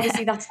then. But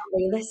obviously that's not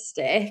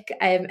realistic.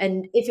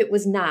 And if it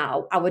was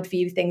now, I would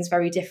view things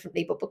very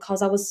differently. But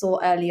because I was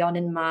so early on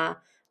in my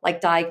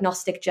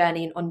diagnostic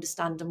journey and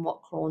understanding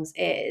what Crohn's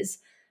is,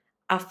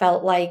 I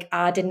felt like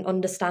I didn't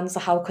understand. So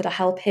how could I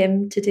help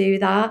him to do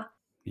that?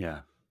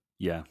 Yeah.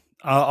 Yeah.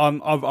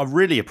 I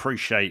really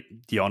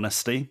appreciate the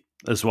honesty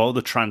as well,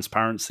 the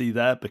transparency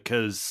there,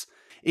 because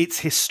it's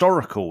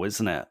historical,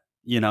 isn't it?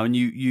 And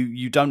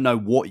you don't know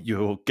what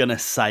you're going to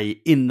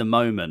say in the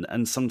moment.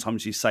 And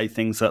sometimes you say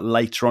things that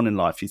later on in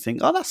life you think,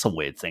 oh, that's a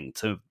weird thing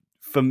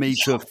for me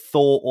to have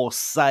thought or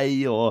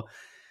say, or,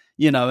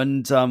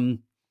 and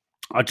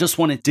I just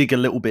want to dig a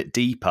little bit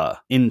deeper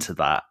into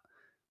that.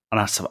 And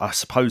I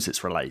suppose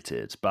it's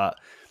related, but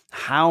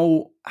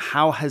how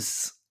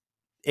has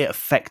it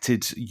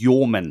affected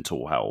your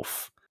mental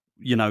health?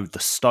 The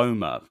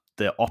stoma,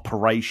 the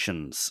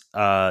operations,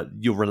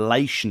 your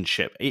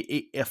relationship.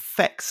 It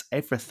affects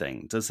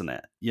everything, doesn't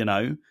it?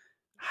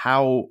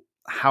 How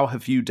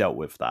have you dealt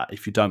with that,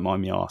 if you don't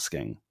mind me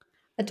asking?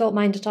 I don't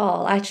mind at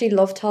all. I actually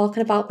love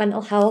talking about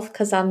mental health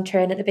because I'm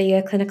training to be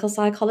a clinical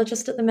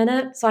psychologist at the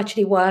minute. So I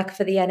actually work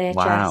for the NHS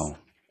Wow.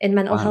 in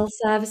mental health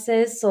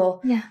services.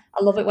 So Yeah.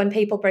 I love it when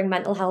people bring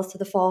mental health to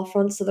the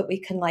forefront so that we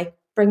can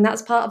bring that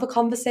as part of a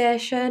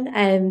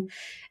conversation.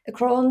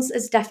 Crohn's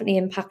has definitely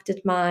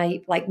impacted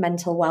my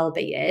mental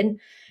well-being.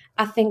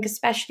 I think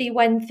especially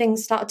when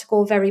things started to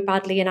go very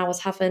badly and I was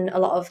having a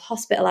lot of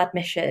hospital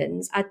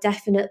admissions, I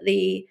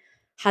definitely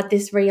had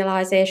this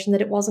realization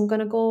that it wasn't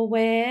going to go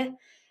away.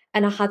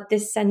 And I had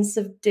this sense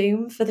of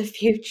doom for the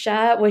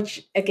future,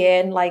 which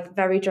again,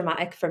 very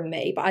dramatic from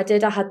me. But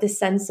I had this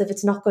sense of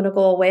it's not going to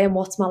go away, and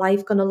what's my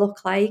life going to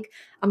look like?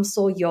 I'm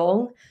so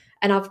young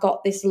and I've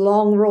got this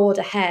long road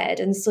ahead.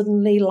 And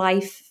suddenly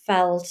life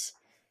felt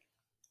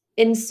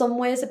in some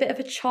ways a bit of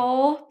a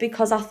chore,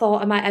 because I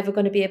thought, am I ever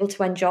going to be able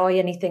to enjoy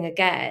anything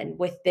again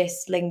with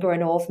this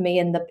lingering over me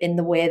in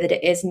the way that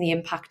it is and the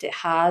impact it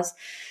has?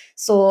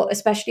 So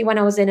especially when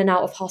I was in and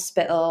out of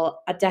hospital,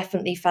 I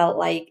definitely felt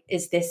like,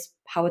 is this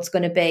how it's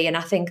going to be? And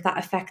I think that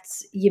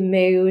affects your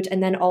mood,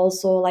 and then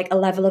also like a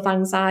level of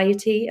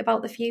anxiety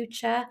about the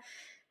future,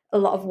 a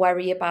lot of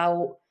worry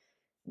about,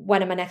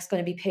 when am I next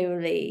going to be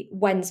poorly?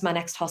 When's my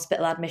next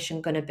hospital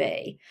admission going to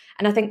be?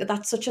 And I think that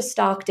that's such a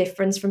stark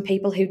difference from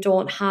people who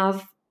don't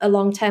have a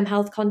long-term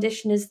health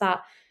condition, is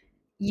that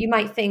you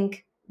might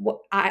think,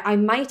 I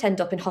might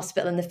end up in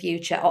hospital in the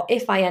future, or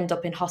if I end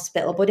up in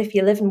hospital. But if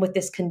you're living with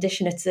this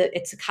condition, it's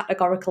a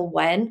categorical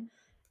when.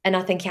 And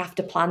I think you have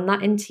to plan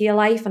that into your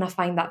life. And I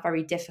find that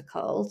very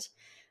difficult.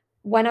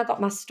 When I got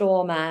my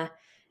stoma,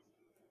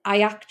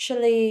 I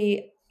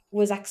actually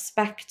was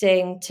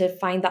expecting to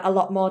find that a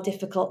lot more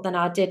difficult than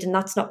I did. And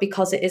that's not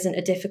because it isn't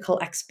a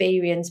difficult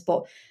experience,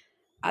 but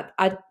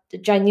I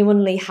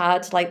genuinely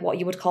had like what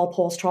you would call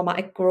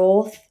post-traumatic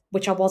growth,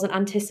 which I wasn't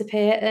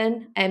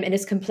anticipating. And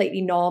it's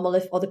completely normal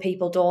if other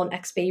people don't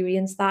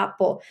experience that.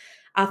 But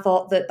I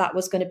thought that that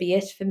was going to be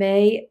it for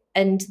me.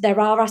 And there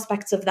are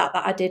aspects of that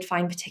that I did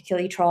find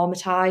particularly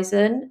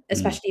traumatizing,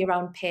 especially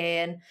around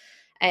pain.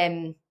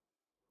 And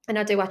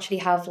I do actually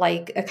have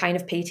like a kind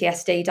of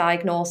PTSD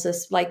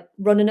diagnosis like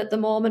running at the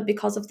moment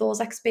because of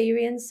those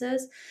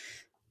experiences.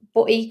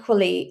 But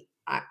equally,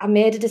 I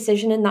made a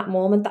decision in that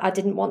moment that I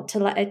didn't want to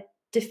let it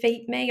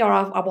defeat me, or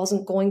I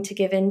wasn't going to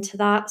give in to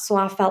that. So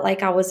I felt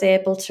like I was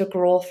able to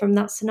grow from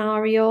that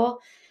scenario.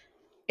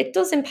 It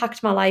does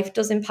impact my life,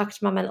 does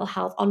impact my mental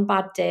health on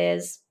bad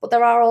days, but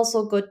there are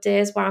also good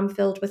days where I'm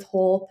filled with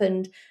hope,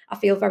 and I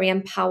feel very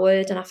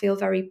empowered, and I feel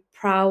very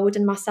proud,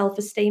 and my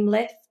self-esteem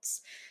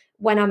lifts.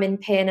 When I'm in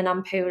pain and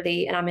I'm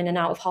poorly and I'm in and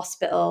out of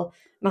hospital,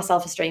 my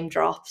self-esteem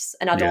drops,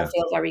 and I don't Yeah.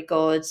 feel very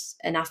good,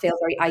 and I feel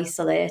very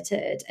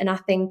isolated. And I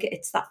think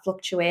it's that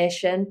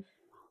fluctuation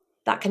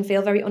that can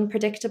feel very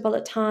unpredictable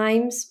at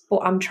times, but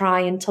I'm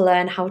trying to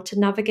learn how to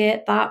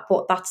navigate that.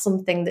 But that's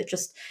something that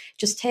just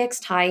takes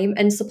time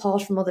and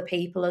support from other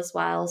people as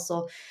well.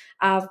 So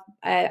I've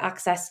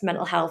accessed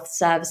mental health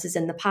services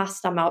in the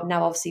past. I'm out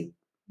now obviously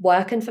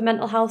working for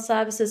mental health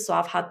services, so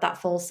I've had that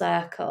full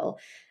circle.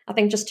 I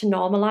think just to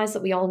normalize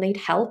that we all need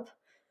help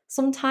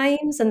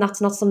sometimes, and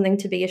that's not something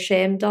to be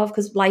ashamed of,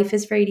 because life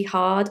is really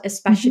hard,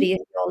 especially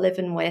if you're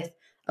living with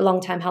a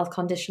long-term health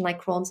condition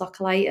like Crohn's or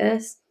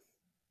colitis.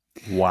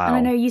 And I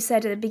know Wow. you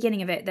said at the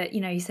beginning of it that,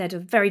 you said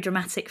very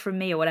dramatic from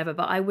me or whatever,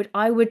 but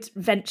I would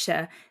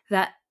venture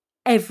that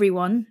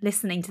everyone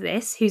listening to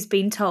this who's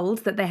been told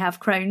that they have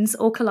Crohn's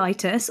or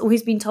colitis, or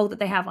who's been told that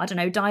they have, I don't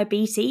know,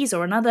 diabetes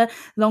or another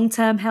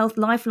long-term health,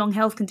 lifelong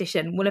health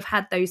condition, will have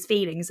had those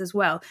feelings as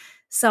well.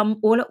 Some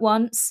all at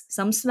once,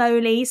 some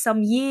slowly,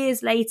 some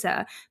years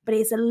later, but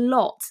it's a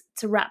lot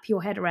to wrap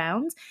your head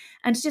around,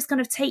 and to just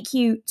kind of take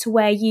you to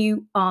where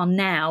you are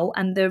now,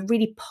 and the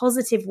really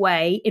positive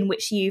way in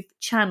which you've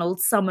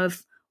channeled some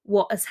of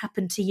what has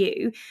happened to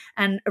you,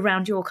 and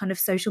around your kind of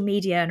social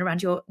media and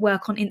around your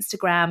work on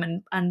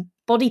Instagram, and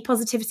body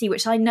positivity,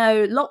 which I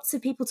know lots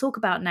of people talk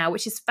about now,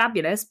 which is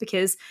fabulous,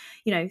 because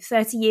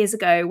 30 years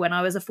ago, when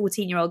I was a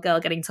 14-year-old girl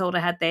getting told I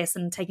had this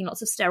and taking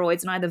lots of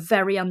steroids and either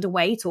very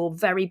underweight or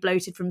very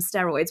bloated from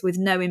steroids with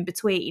no in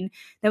between,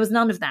 there was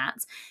none of that.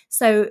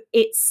 So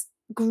it's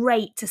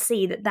great to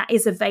see that that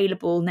is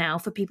available now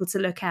for people to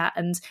look at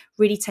and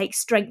really take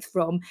strength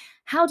from.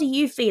 How do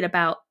you feel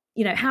about,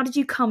 how did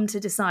you come to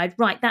decide,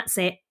 right, that's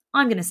it,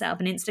 I'm going to set up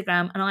an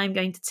Instagram and I'm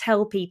going to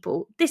tell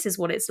people this is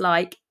what it's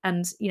like,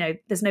 and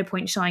there's no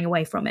point shying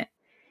away from it?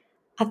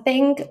 I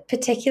think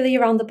particularly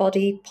around the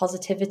body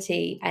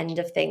positivity end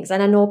of things,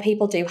 and I know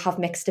people do have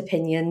mixed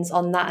opinions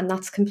on that, and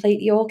that's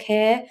completely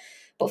okay.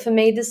 But for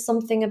me, there's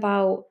something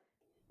about,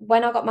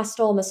 when I got my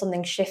stoma,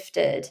 something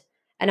shifted,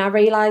 and I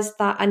realized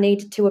that I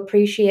needed to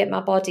appreciate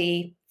my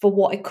body for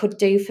what it could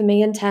do for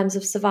me in terms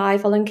of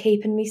survival and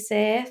keeping me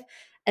safe,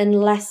 and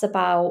less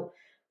about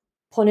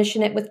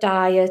punishing it with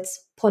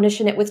diets,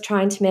 punishing it with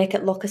trying to make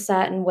it look a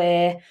certain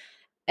way,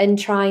 and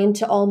trying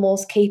to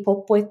almost keep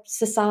up with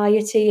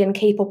society and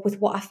keep up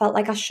with what I felt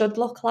like I should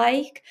look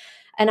like.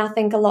 And I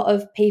think a lot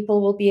of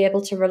people will be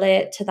able to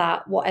relate to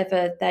that,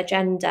 whatever their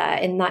gender,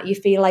 in that you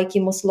feel like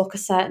you must look a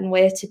certain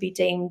way to be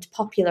deemed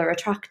popular,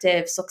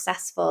 attractive,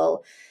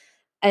 successful.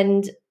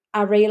 And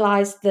I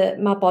realized that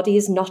my body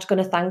is not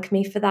going to thank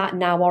me for that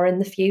now or in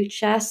the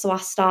future. So I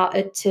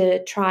started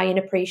to try and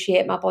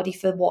appreciate my body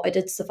for what it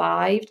had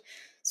survived.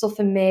 So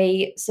for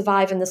me,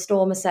 surviving the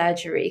stoma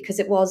surgery, because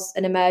it was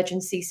an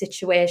emergency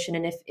situation,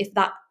 and if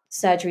that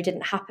surgery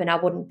didn't happen, I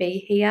wouldn't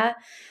be here.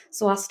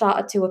 So I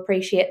started to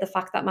appreciate the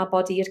fact that my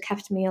body had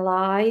kept me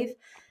alive,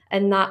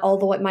 and that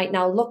although it might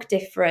now look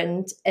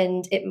different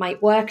and it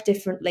might work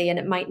differently and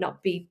it might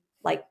not be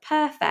like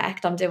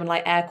perfect, I'm doing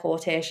like air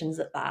quotations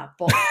at that,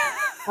 but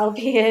I'll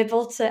be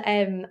able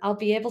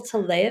to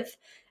live,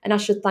 and I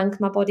should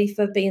thank my body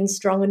for being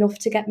strong enough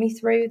to get me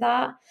through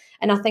that.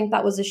 And I think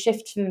that was a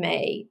shift for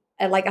me.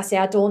 Like I say,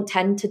 I don't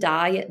tend to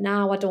diet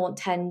now.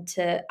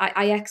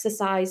 I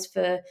exercise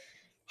for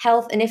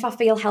health. And if I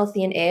feel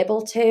healthy and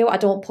able to, I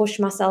don't push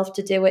myself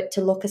to do it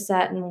to look a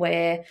certain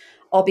way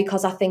or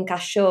because I think I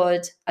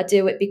should. I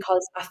do it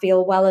because I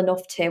feel well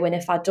enough to, and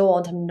if I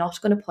don't, I'm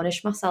not going to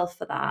punish myself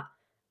for that.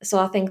 So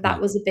I think that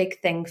Yeah. was a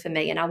big thing for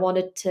me, and I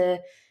wanted to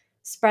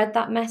spread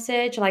that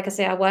message. Like I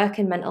say, I work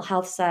in mental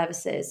health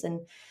services,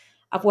 and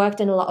I've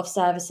worked in a lot of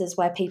services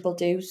where people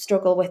do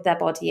struggle with their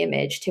body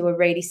image to a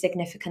really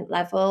significant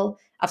level.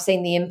 I've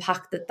seen the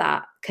impact that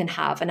that can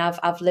have, and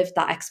I've lived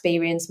that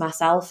experience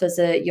myself as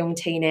a young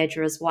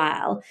teenager as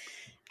well.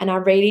 And I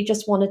really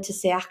just wanted to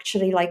say,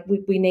 actually, like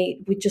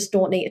we just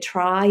don't need to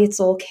try. It's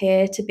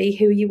okay to be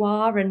who you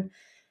are. And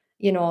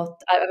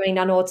I mean,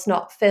 I know it's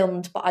not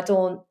filmed, but I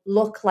don't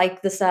look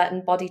like the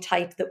certain body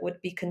type that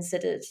would be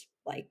considered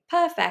like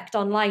perfect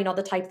online, or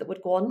the type that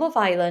would go on Love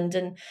Island.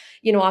 And,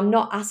 I'm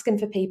not asking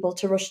for people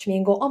to rush to me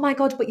and go, oh my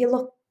God, but you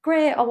look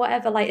great or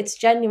whatever. Like, it's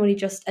genuinely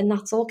just, and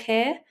that's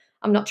okay.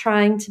 I'm not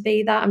trying to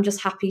be that. I'm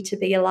just happy to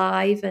be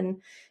alive and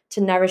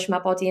to nourish my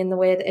body in the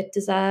way that it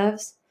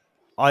deserves.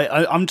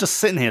 I'm just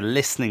sitting here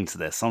listening to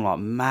this. I'm like,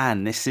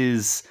 man,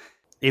 it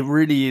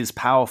really is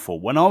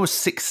powerful. When I was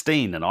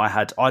 16 and I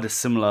had a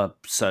similar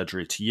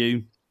surgery to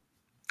you,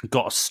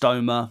 got a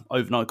stoma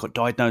overnight, got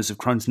diagnosed with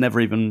Crohn's,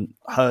 never even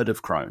heard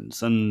of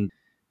Crohn's. And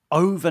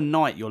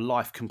overnight, your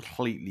life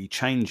completely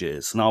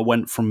changes. And I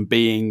went from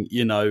being,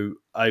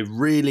 a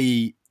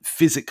really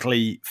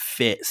physically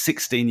fit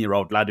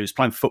 16-year-old lad who's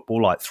playing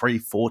football like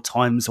 3-4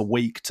 times a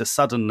week to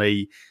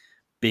suddenly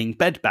being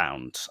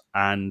bedbound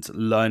and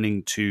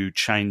learning to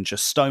change a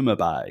stoma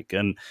bag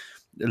and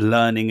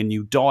learning a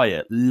new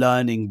diet,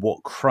 learning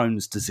what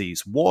Crohn's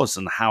disease was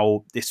and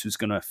how this was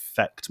going to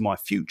affect my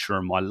future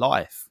and my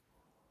life.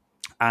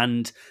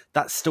 And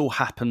that still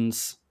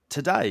happens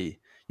today.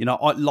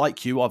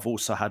 Like you, I've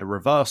also had a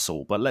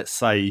reversal. But let's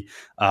say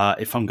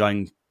if I'm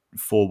going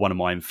for one of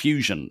my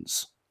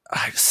infusions,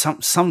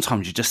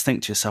 sometimes you just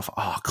think to yourself,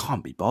 oh, I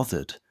can't be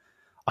bothered.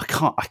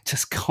 I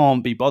just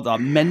can't be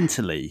bothered.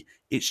 Mentally,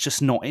 it's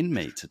just not in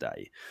me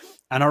today.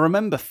 And I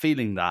remember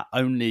feeling that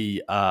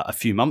only a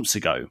few months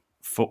ago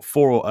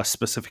for a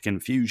specific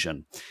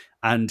infusion.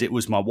 And it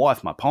was my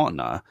wife, my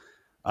partner,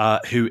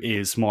 who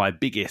is my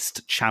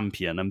biggest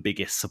champion and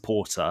biggest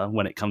supporter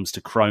when it comes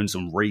to Crohn's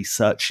and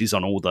research. She's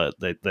on all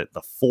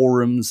the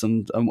forums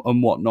and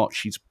whatnot.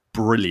 She's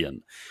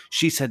brilliant.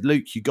 She said,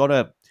 Luke, you got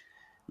to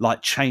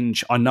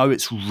change. I know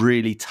it's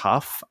really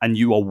tough and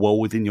you are well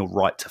within your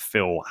right to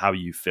feel how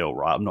you feel,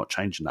 right? I'm not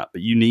changing that,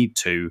 but you need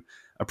to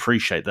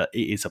appreciate that it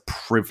is a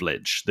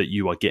privilege that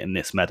you are getting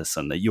this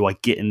medicine, that you are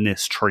getting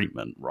this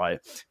treatment, right?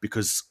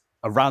 Because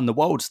around the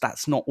world,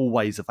 that's not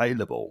always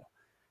available.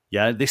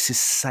 Yeah, this is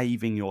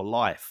saving your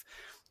life.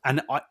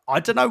 And I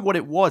don't know what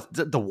it was.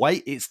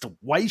 The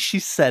way she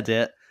said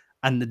it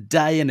and the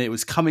day, and it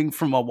was coming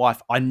from my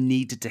wife. I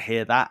needed to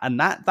hear that. And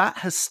that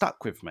has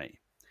stuck with me.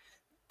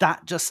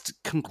 That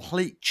just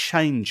complete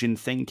change in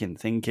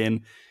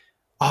thinking,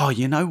 oh,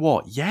 you know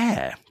what?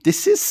 Yeah,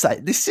 this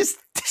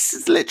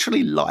is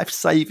literally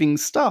life-saving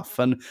stuff.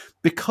 And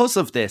because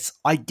of this,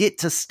 I get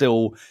to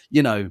still,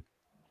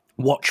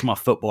 watch my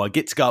football. I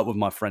get to go out with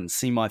my friends,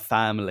 see my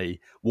family,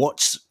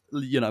 watch,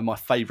 my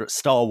favorite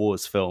Star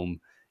Wars film.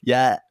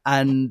 Yeah.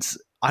 And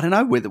I don't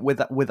know,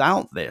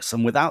 without this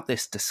and without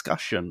this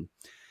discussion,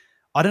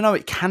 I don't know,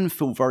 it can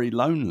feel very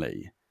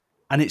lonely.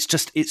 And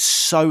it's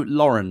so,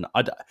 Lauren,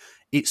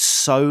 it's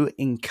so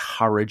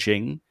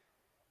encouraging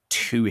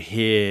to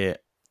hear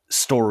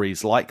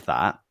stories like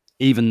that,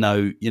 even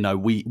though,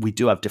 we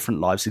do have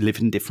different lives. We live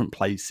in different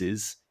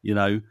places.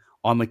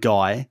 I'm a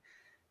guy,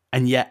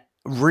 and yet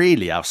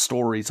really our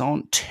stories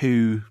aren't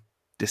too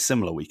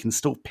dissimilar. We can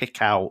still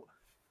pick out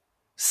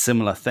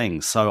similar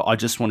things. So I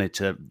just wanted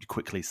to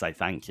quickly say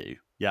thank you.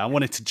 Yeah, I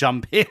wanted to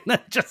jump in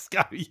and just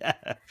go,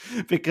 yeah,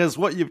 because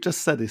what you've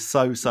just said is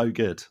so, so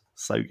good.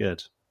 So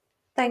good.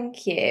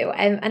 Thank you.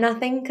 And I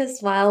think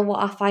as well,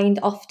 what I find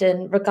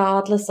often,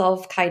 regardless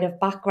of kind of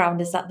background,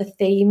 is that the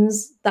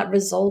themes that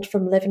result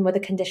from living with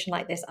a condition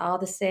like this are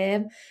the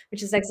same,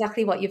 which is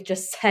exactly what you've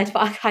just said.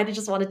 But I kind of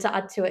just wanted to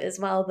add to it as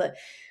well that,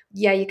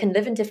 yeah, you can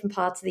live in different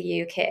parts of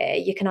the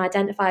UK, you can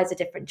identify as a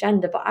different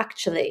gender, but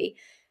actually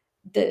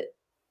the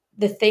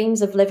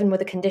themes of living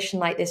with a condition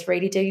like this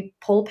really do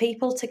pull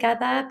people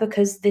together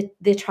because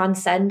they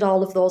transcend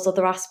all of those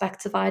other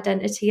aspects of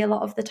identity a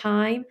lot of the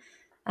time.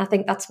 I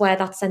think that's where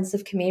that sense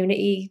of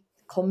community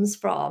comes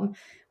from,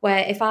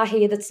 where if I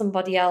hear that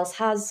somebody else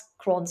has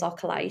Crohn's or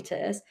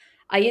colitis,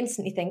 I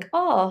instantly think,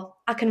 oh,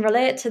 I can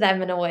relate to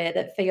them in a way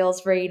that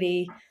feels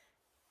really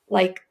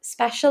like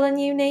special and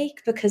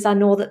unique, because I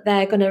know that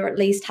they're going to at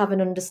least have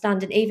an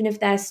understanding, even if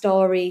their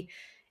story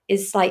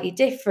is slightly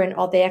different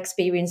or they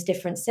experience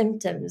different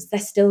symptoms, they're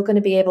still going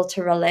to be able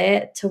to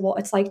relate to what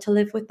it's like to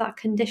live with that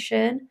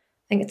condition.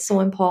 I think it's so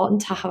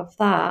important to have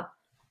that.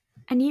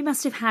 And you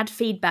must have had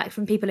feedback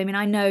from people. I mean,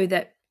 I know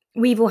that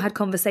we've all had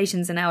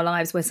conversations in our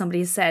lives where somebody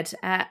has said,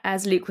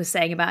 as Luke was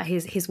saying about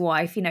his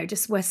wife,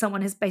 just where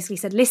someone has basically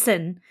said,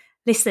 listen,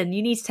 listen,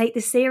 you need to take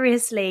this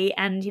seriously,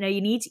 and you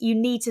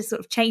need to sort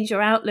of change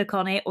your outlook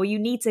on it, or you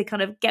need to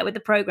kind of get with the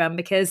program,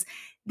 because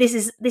this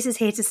is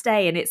here to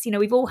stay. And it's,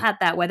 we've all had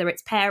that, whether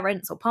it's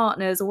parents or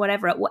partners or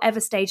whatever, at whatever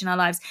stage in our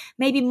lives,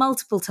 maybe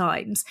multiple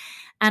times.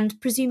 And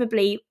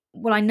presumably,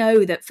 well, I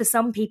know that for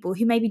some people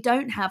who maybe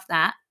don't have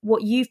that,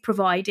 what you've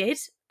provided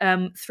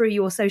through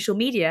your social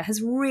media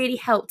has really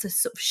helped to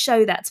sort of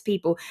show that to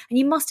people. And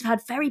you must have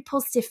had very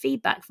positive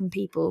feedback from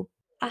people.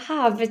 I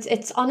have.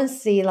 It's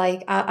honestly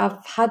like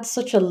I've had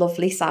such a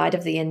lovely side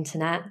of the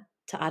internet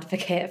to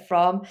advocate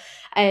from.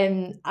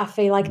 I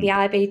feel like the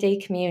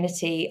IBD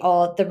community,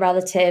 or the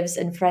relatives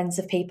and friends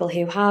of people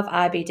who have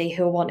IBD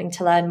who are wanting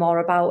to learn more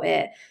about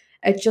it,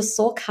 are just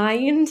so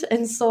kind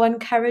and so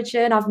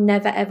encouraging. I've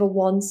never ever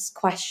once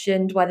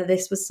questioned whether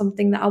this was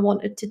something that I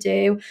wanted to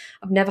do.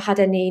 I've never had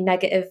any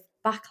negative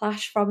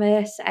backlash from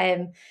it.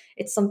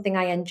 It's something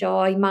I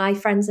enjoy. My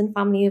friends and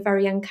family are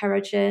very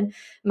encouraging.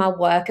 My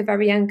work are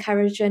very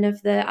encouraging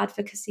of the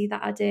advocacy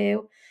that I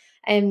do.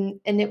 And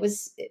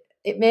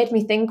it made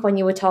me think when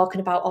you were talking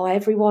about,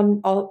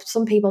 everyone, or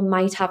some people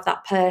might have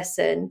that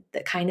person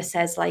that kind of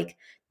says like,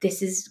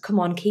 this is, come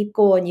on, keep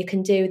going, you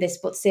can do this,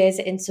 but says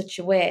it in such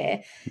a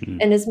way.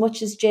 And as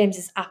much as James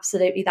is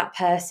absolutely that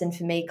person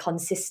for me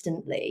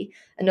consistently,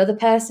 another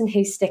person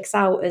who sticks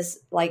out as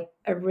like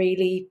a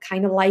really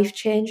kind of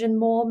life-changing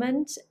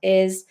moment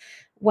is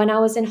when I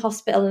was in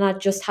hospital and I'd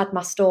just had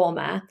my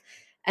stoma,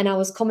 and I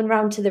was coming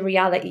around to the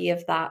reality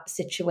of that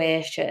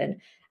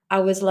situation. I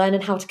was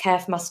learning how to care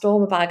for my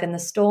stoma bag, and the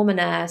stoma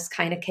nurse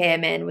kind of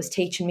came in, was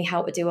teaching me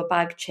how to do a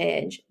bag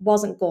change. It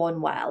wasn't going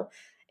well.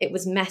 It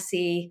was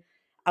messy.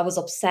 I was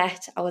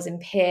upset. I was in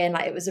pain.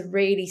 Like, it was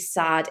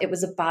it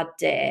was a bad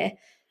day.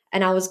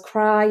 And I was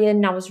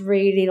crying. I was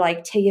really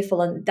like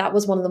tearful. And that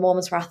was one of the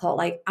moments where I thought,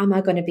 like, am I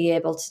going to be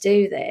able to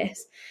do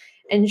this?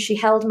 And she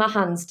held my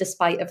hands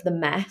despite of the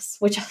mess,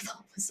 which I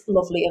thought was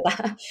lovely of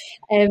her,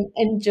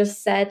 and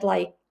just said,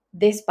 like,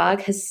 this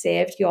bag has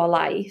saved your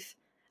life.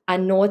 I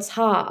know it's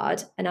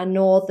hard, and I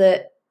know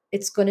that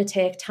it's going to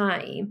take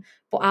time,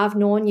 but I've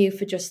known you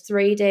for just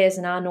 3 days,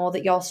 and I know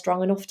that you're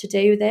strong enough to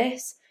do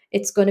this.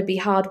 It's going to be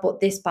hard, but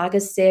this bag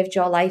has saved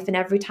your life. And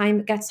every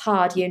time it gets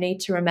hard, you need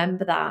to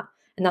remember that.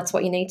 And that's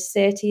what you need to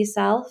say to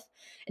yourself.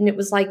 And it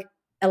was like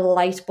a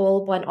light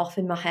bulb went off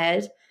in my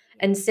head.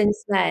 And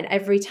since then,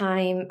 every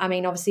time, I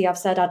mean, obviously, I've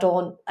said I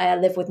don't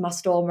live with my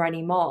stoma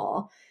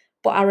anymore,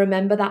 but I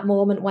remember that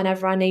moment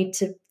whenever I need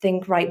to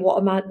think, right,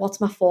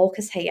 what's my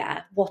focus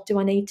here? What do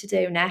I need to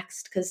do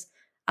next? Because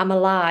I'm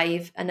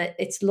alive, and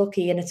it's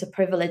lucky and it's a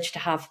privilege to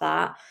have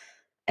that.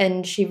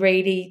 And she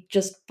really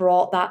just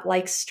brought that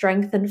like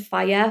strength and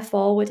fire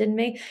forward in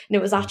me. And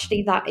it was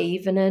actually that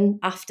evening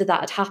after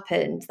that had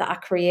happened that I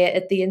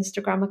created the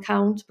Instagram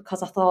account,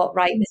 because I thought,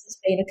 right, this has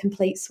been a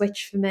complete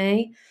switch for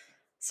me.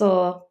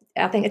 So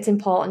I think it's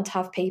important to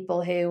have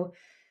people who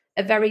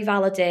are very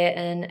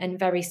validating and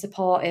very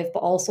supportive, but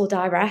also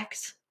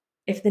direct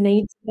if they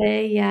need to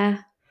be. Yeah.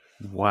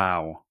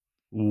 Wow.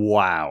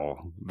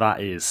 Wow.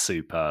 That is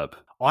superb.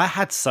 I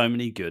had so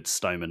many good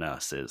stoma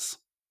nurses.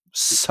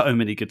 So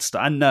many good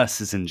and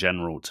nurses in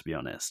general, to be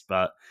honest.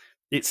 But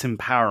it's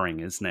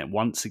empowering, isn't it?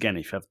 Once again,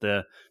 if you have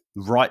the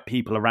right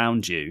people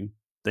around you,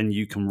 then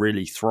you can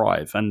really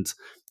thrive. And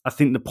I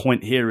think the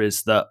point here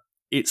is that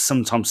it's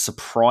sometimes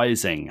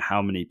surprising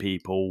how many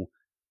people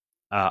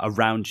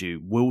around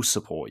you will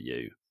support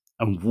you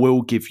and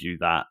will give you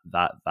that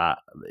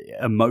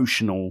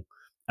emotional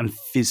and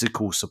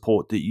physical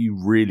support that you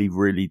really,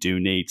 really do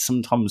need.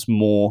 Sometimes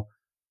more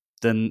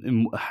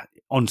than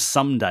on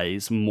some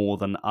days, more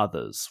than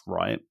others,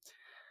 right?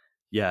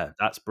 Yeah,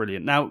 that's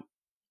brilliant. Now,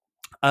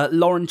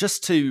 Lauren,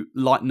 just to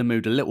lighten the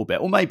mood a little bit,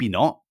 or maybe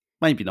not,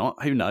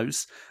 who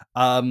knows?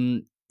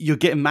 You're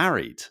getting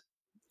married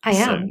I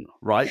am. soon,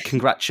 right?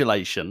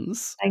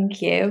 Congratulations.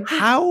 Thank you.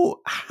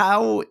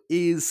 How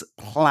is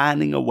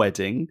planning a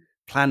wedding,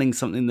 planning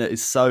something that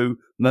is so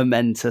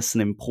momentous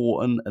and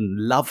important and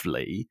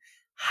lovely,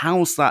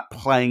 how's that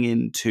playing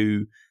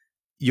into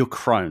your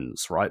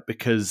Crohn's, right?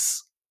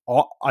 Because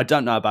I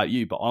don't know about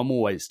you, but I'm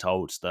always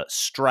told that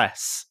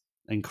stress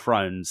and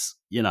Crohn's,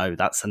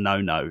 that's a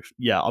no-no.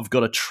 Yeah, I've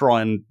got to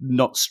try and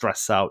not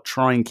stress out,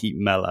 try and keep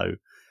mellow.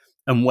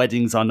 And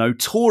weddings are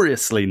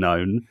notoriously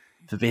known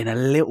for being a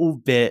little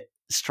bit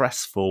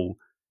stressful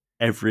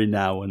every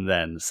now and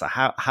then. So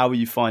how are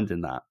you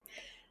finding that?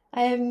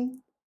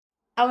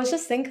 I was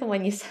just thinking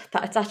when you said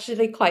that, it's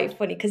actually quite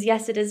funny, because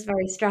yes, it is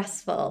very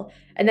stressful.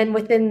 And then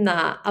within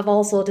that, I've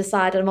also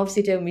decided I'm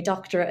obviously doing my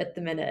doctorate at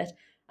the minute,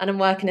 and I'm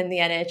working in the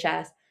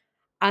NHS,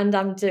 and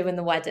I'm doing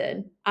the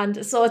wedding.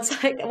 And so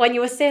it's like when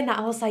you were saying that,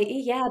 I was like,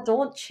 yeah,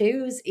 don't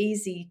choose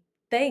easy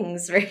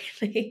things,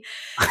 really.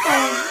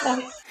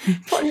 I'm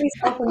putting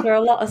myself under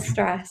a lot of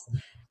stress.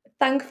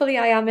 Thankfully,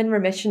 I am in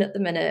remission at the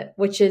minute,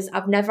 which is,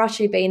 I've never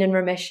actually been in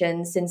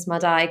remission since my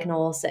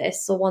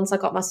diagnosis. So once I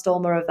got my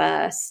stoma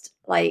reversed,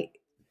 like,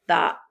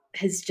 that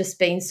has just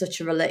been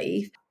such a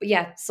relief. But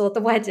yeah, so at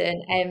the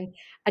wedding,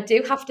 I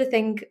do have to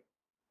think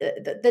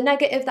the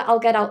negative that I'll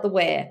get out the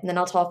way, and then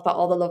I'll talk about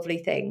all the lovely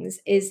things,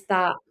 is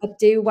that I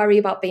do worry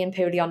about being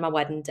poorly on my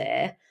wedding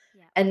day.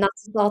 Yeah. And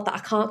that's a thought that I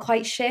can't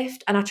quite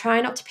shift. And I try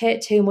not to pay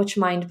it too much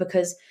mind,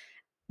 because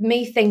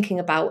me thinking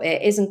about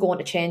it isn't going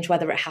to change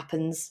whether it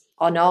happens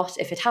or not.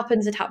 If it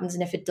happens, it happens.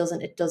 And if it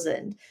doesn't, it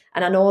doesn't.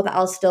 And I know that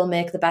I'll still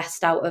make the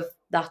best out of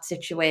that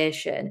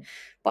situation.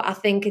 But I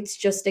think it's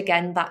just,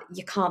 again, that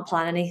you can't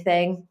plan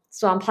anything.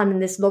 So I'm planning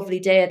this lovely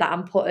day that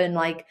I'm putting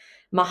like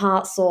my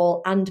heart,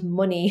 soul, and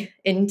money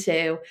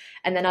into.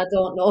 And then I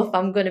don't know if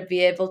I'm going to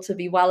be able to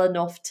be well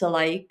enough to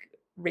like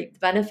reap the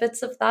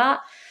benefits of that.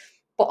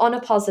 But on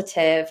a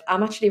positive,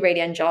 I'm actually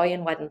really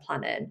enjoying wedding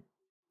planning.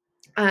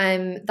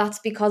 That's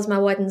because my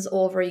wedding's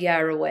over a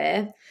year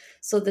away.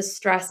 So the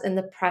stress and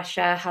the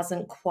pressure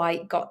hasn't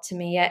quite got to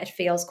me yet. It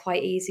feels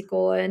quite easy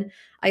going.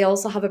 I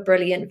also have a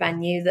brilliant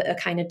venue that are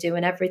kind of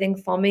doing everything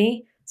for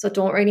me. So I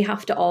don't really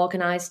have to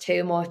organise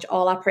too much.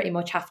 All I pretty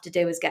much have to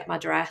do is get my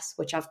dress,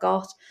 which I've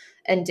got,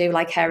 and do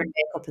like hair and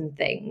makeup and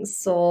things.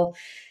 So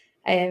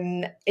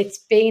it's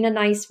been a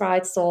nice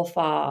ride so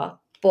far.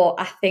 But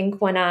I think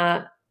when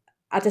I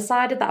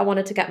decided that I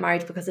wanted to get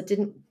married, because I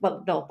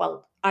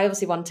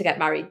obviously wanted to get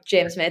married.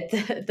 James made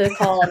the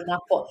call on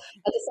that, but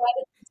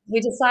we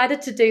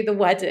decided to do the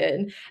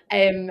wedding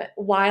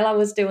while I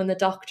was doing the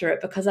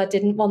doctorate, because I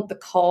didn't want the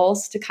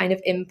course to kind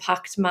of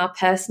impact my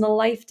personal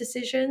life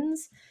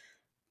decisions.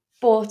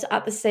 But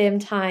at the same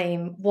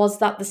time, was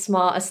that the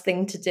smartest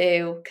thing to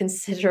do,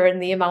 considering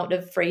the amount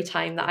of free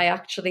time that I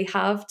actually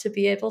have to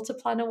be able to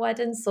plan a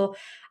wedding? So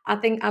I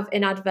think I've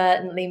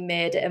inadvertently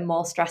made it a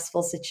more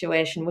stressful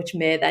situation, which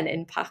may then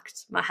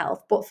impact my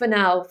health. But for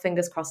now,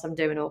 fingers crossed, I'm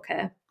doing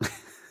okay.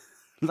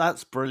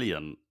 That's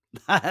brilliant.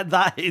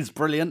 That is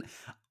brilliant.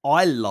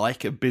 I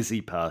like a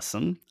busy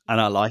person and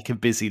I like a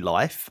busy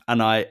life,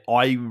 and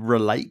I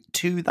relate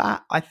to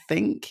that, I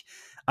think.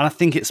 And I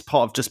think it's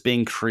part of just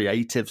being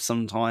creative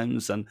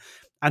sometimes. And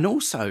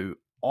also,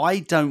 I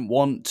don't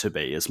want to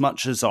be, as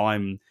much as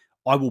I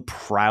will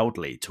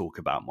proudly talk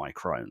about my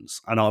Crohn's,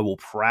 and I will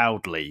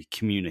proudly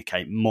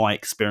communicate my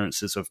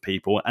experiences with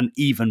people, and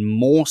even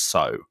more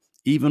so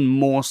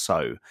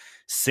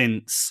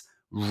since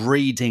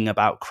reading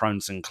about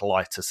Crohn's and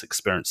colitis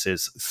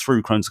experiences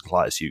through Crohn's and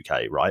Colitis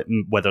UK, right?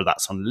 Whether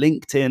that's on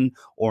LinkedIn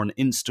or on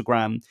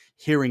Instagram,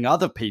 hearing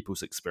other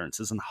people's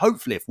experiences. And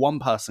hopefully if one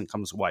person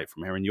comes away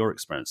from hearing your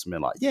experience and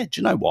being like, yeah, do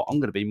you know what? I'm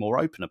going to be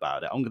more open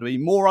about it. I'm going to be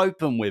more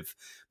open with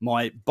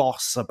my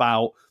boss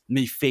about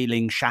me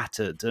feeling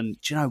shattered. And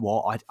do you know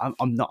what?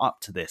 I'm not up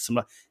to this. I'm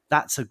like,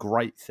 that's a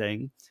great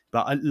thing.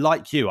 But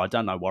like you, I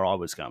don't know where I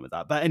was going with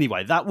that. But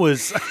anyway, that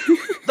was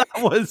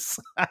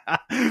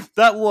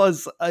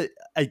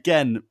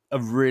again a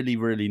really,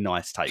 really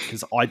nice take,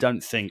 because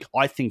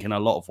I think in a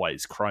lot of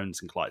ways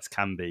Crohn's and colitis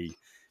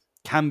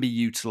can be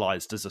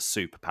utilized as a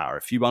superpower.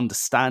 If you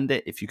understand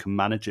it, if you can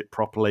manage it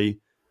properly,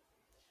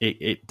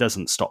 it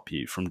doesn't stop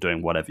you from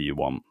doing whatever you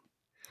want.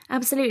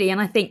 Absolutely. And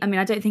I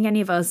don't think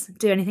any of us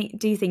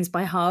do things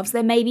by halves.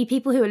 There may be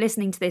people who are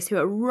listening to this who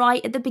are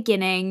right at the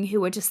beginning,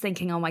 who are just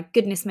thinking, oh my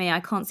goodness me, I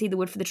can't see the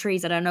wood for the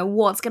trees. I don't know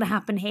what's going to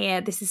happen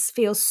here.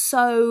 Feels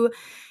so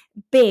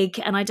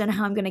big and I don't know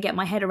how I'm going to get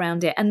my head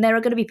around it. And there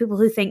are going to be people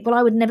who think, well,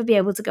 I would never be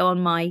able to go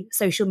on my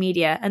social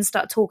media and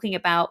start talking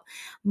about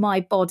my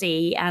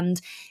body.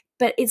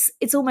 But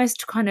it's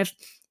almost kind of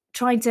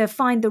trying to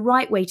find the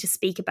right way to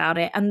speak about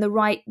it, and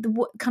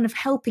kind of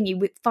helping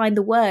you find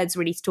the words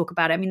really to talk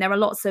about it. I mean, there are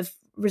lots of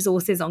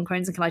resources on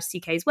Crohn's and Colitis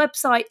UK's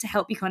website to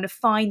help you kind of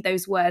find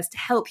those words to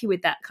help you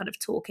with that kind of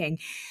talking.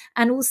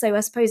 And also,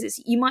 I suppose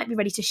you might be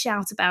ready to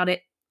shout about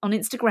it on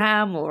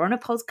Instagram or on a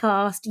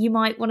podcast. You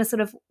might want to sort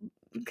of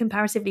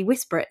comparatively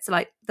whisper it to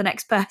like the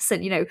next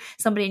person,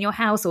 somebody in your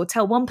house, or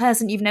tell one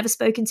person you've never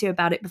spoken to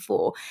about it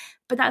before.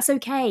 But that's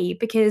okay,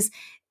 because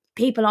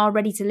people are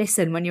ready to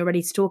listen when you're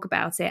ready to talk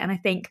about it. And I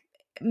think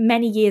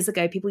many years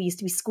ago, people used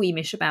to be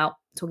squeamish about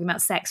talking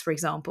about sex, for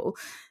example.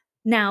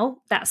 Now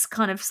that's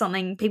kind of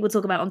something people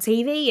talk about on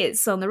TV.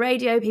 It's on the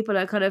radio. People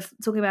are kind of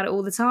talking about it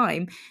all the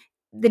time.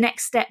 The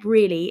next step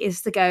really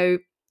is to go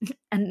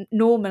and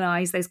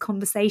normalize those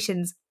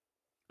conversations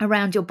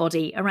around your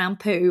body, around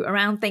poo,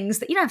 around things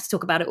that you don't have to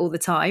talk about it all the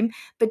time,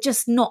 but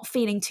just not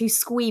feeling too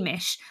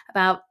squeamish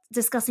about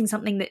discussing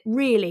something that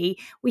really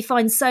we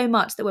find so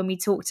much that when we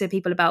talk to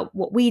people about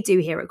what we do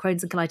here at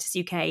Crohn's and Colitis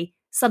UK,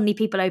 suddenly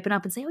people open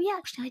up and say, oh yeah,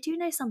 actually I do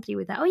know somebody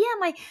with that. Oh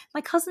yeah,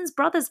 my cousin's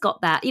brother's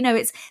got that.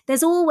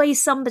 There's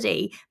always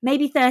somebody.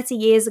 Maybe 30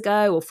 years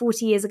ago or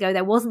 40 years ago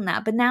there wasn't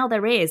that, but now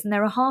there is. And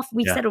there are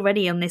we've said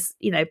already on this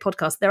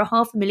podcast, there are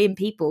 500,000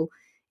 people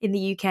in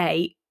the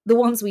UK, the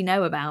ones we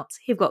know about,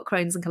 who've got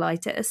Crohn's and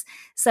colitis.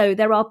 So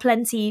there are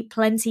plenty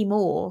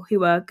more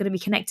who are going to be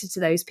connected to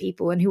those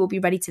people and who will be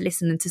ready to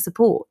listen and to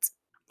support.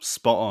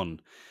 Spot on.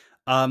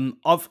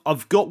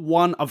 I've got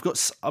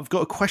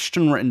a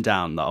question written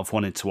down that I've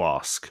wanted to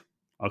ask.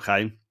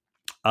 Okay.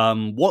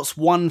 What's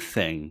one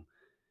thing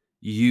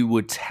you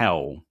would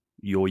tell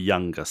your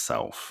younger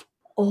self?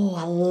 Oh,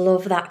 I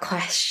love that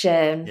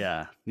question.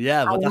 Yeah,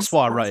 but that's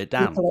why I wrote it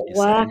down. People at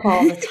work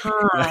all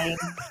the time.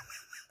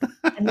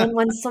 And then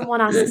when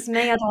someone asks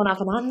me, I don't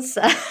have an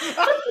answer.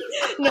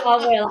 No,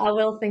 I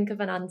will think of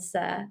an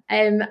answer.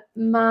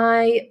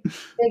 My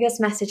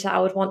biggest message that I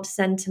would want to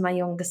send to my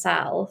younger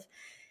self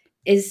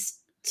is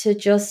to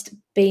just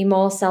be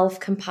more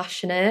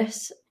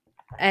self-compassionate,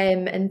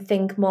 and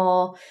think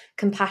more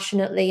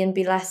compassionately and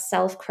be less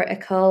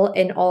self-critical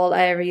in all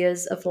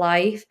areas of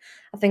life.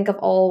 I think I've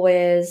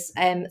always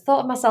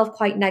thought of myself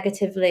quite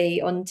negatively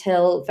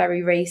until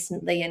very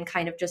recently, and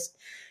kind of just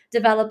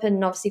developing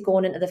and obviously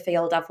going into the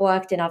field I've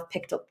worked in, I've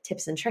picked up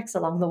tips and tricks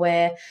along the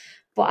way.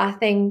 But I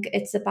think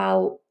it's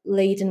about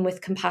leading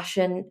with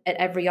compassion at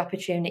every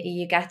opportunity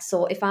you get.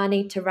 So if I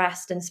need to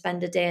rest and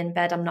spend a day in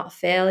bed, I'm not a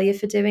failure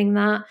for doing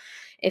that.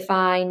 If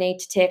I need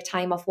to take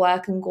time off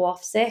work and go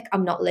off sick,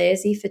 I'm not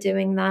lazy for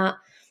doing that.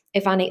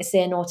 If I need to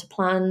say no to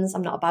plans,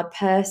 I'm not a bad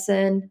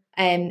person.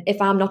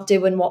 If I'm not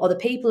doing what other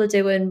people are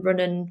doing,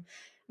 running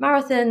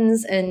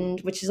marathons,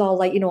 and which is all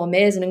like,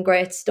 amazing and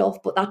great stuff,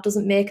 but that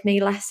doesn't make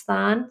me less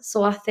than.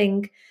 So I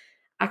think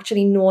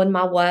actually knowing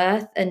my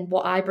worth and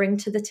what I bring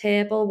to the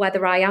table,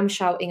 whether I am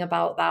shouting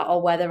about that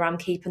or whether I'm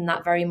keeping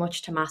that very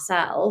much to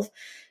myself,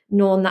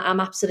 knowing that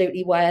I'm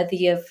absolutely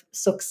worthy of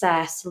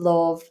success,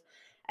 love,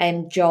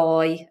 and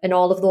joy, and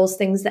all of those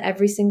things that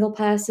every single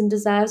person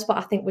deserves. But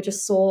I think we're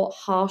just so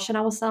harsh on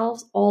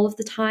ourselves all of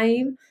the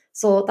time.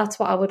 So that's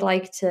what I would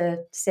like to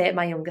say to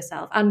my younger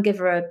self, and give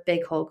her a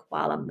big hug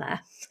while I'm there.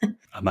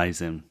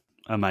 Amazing.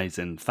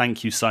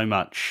 Thank you so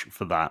much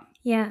for that.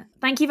 Yeah.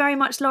 Thank you very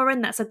much,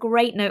 Lauren. That's a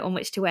great note on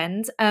which to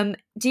end.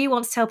 Do you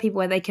want to tell people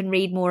where they can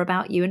read more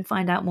about you and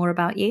find out more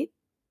about you?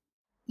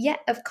 Yeah,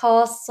 of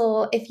course.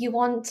 So if you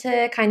want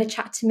to kind of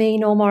chat to me,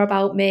 know more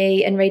about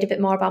me, and read a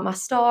bit more about my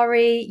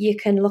story, you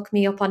can look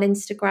me up on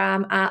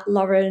Instagram at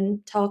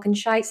Lauren Talkin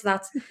Shite. So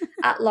that's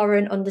at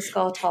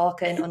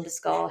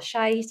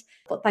Lauren_Talkin_Shite.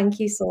 But thank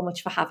you so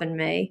much for having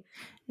me.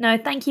 No,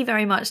 thank you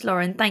very much,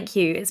 Lauren. Thank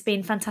you. It's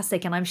been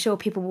fantastic. And I'm sure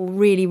people will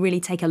really, really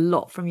take a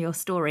lot from your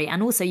story.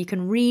 And also you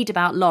can read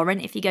about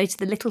Lauren if you go to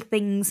the Little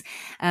Things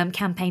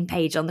campaign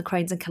page on the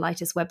Crohn's and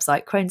Colitis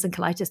website,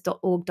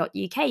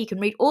 crohnsandcolitis.org.uk. You can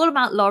read all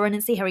about Lauren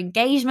and see her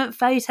engagement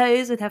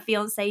photos with her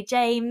fiancé,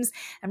 James,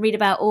 and read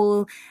about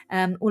all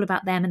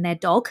about them and their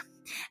dog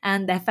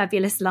and their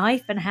fabulous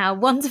life and how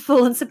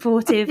wonderful and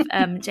supportive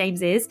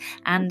James is.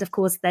 And of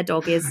course, their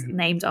dog is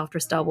named after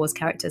a Star Wars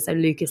character. So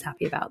Luke is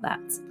happy about that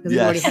because we've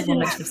already had one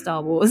mention of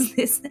Star Wars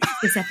this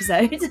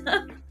episode.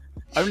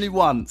 Only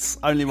once.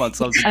 I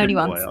was a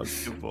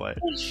good boy.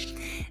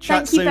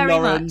 Thank you very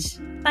much.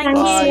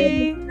 Thank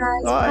you.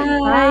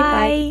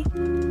 Bye.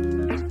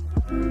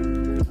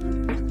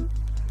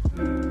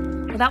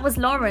 Well, that was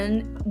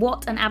Lauren.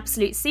 What an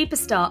absolute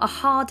superstar. A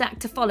hard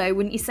act to follow,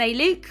 wouldn't you say,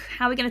 Luke?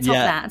 How are we going to top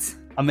that?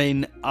 I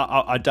mean,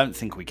 I don't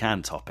think we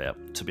can top it,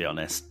 to be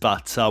honest,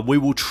 but we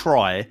will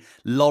try.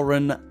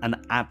 Lauren,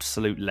 an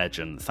absolute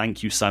legend.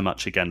 Thank you so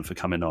much again for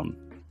coming on.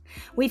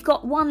 We've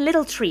got one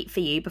little treat for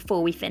you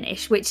before we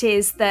finish, which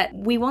is that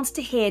we wanted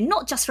to hear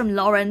not just from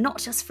Lauren, not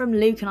just from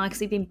Luke and I, because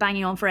we've been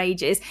banging on for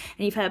ages,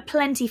 and you've heard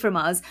plenty from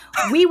us.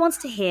 We wanted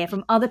to hear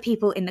from other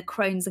people in the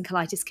Crohn's and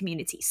colitis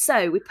community.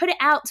 So we put it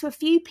out to a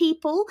few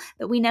people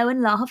that we know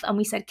and love, and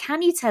we said,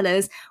 can you tell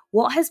us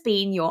what has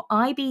been your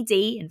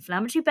IBD,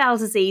 inflammatory bowel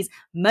disease,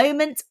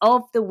 moment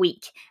of the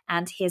week?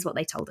 And here's what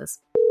they told us.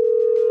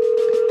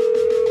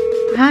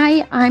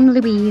 Hi, I'm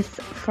Louise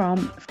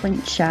from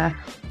Flintshire.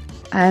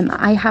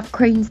 I have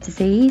Crohn's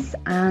disease,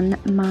 and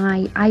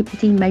my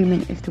IBD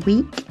moment of the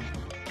week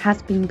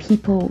has been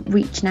people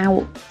reaching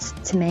out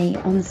to me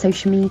on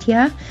social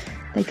media.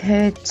 They've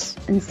heard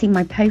and seen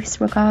my posts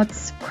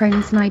regards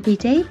Crohn's and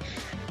IBD,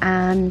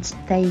 and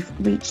they've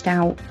reached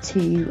out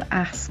to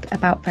ask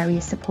about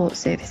various support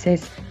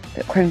services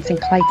that Crohn's and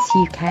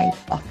Colitis UK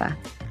offer.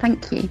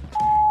 Thank you.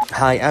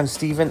 Hi, I'm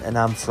Stephen and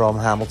I'm from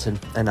Hamilton,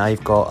 and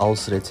I've got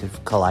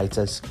ulcerative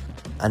colitis,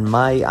 and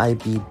my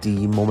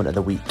IBD moment of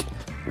the week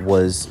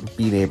was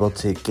being able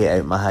to get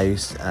out my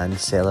house and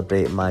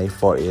celebrate my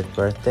 40th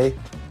birthday.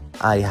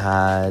 I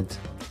had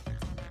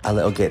a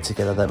little get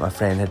together that my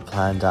friend had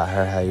planned at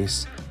her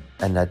house,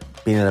 and I'd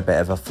been in a bit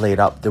of a flare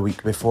up the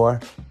week before,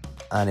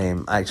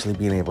 and actually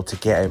being able to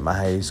get out my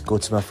house, go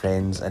to my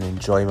friends and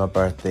enjoy my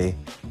birthday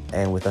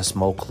and with a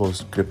small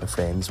close group of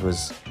friends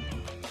was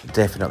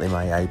definitely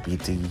my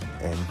IBD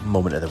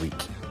moment of the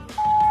week.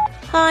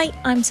 Hi,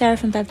 I'm Sarah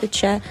from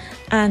Bedfordshire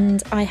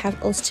and I have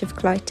ulcerative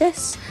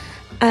colitis.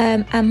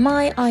 And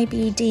my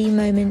IBD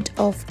moment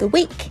of the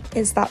week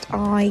is that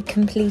I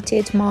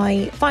completed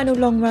my final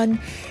long run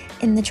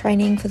in the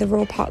training for the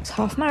Royal Parks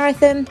Half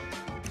Marathon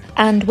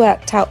and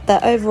worked out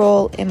that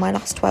overall in my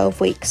last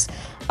 12 weeks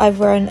I've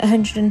run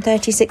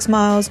 136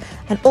 miles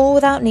and all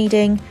without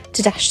needing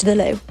to dash to the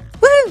loo.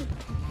 Woo!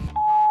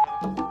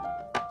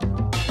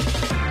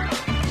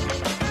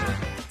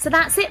 So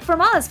that's it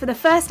from us for the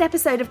first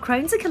episode of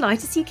Crohn's and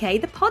Colitis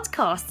UK, the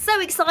podcast. So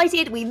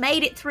excited. We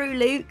made it through,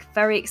 Luke.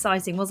 Very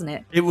exciting, wasn't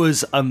it? It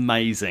was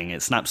amazing.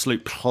 It's an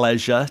absolute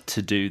pleasure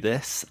to do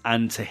this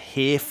and to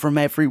hear from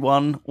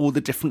everyone, all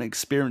the different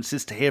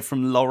experiences, to hear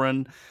from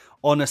Lauren,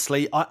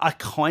 honestly, I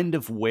kind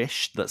of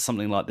wish that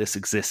something like this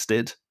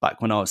existed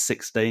back when I was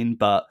 16,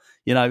 but,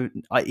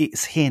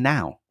 it's here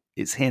now.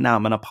 It's here now.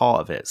 I'm a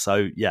part of it.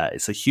 So, yeah,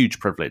 it's a huge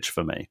privilege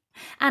for me.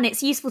 And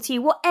it's useful to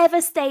you,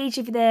 whatever stage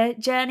of the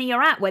journey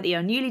you're at, whether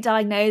you're newly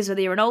diagnosed, whether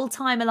you're an old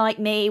timer like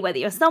me, whether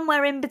you're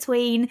somewhere in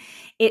between,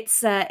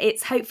 it's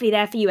hopefully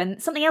there for you.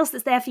 And something else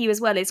that's there for you as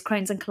well is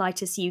Crohn's and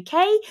Colitis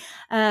UK.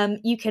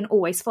 You can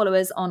always follow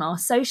us on our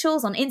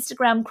socials, on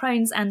Instagram,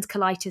 Crohn's and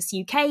Colitis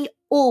UK,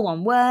 all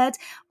one word,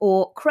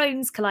 or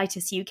Crohn's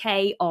Colitis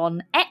UK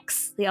on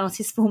X, the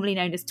artist formerly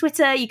known as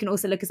Twitter. You can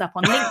also look us up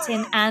on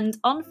LinkedIn and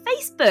on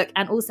Facebook.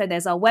 And also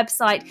there's our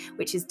website,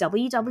 which is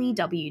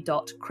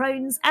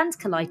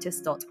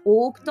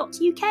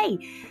www.crohnsandcolitis.org.uk.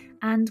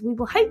 And we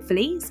will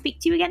hopefully speak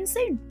to you again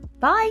soon.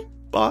 Bye.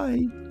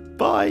 Bye.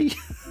 Bye.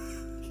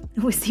 It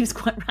always seems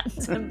quite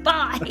random.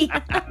 Bye.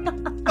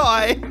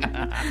 Bye.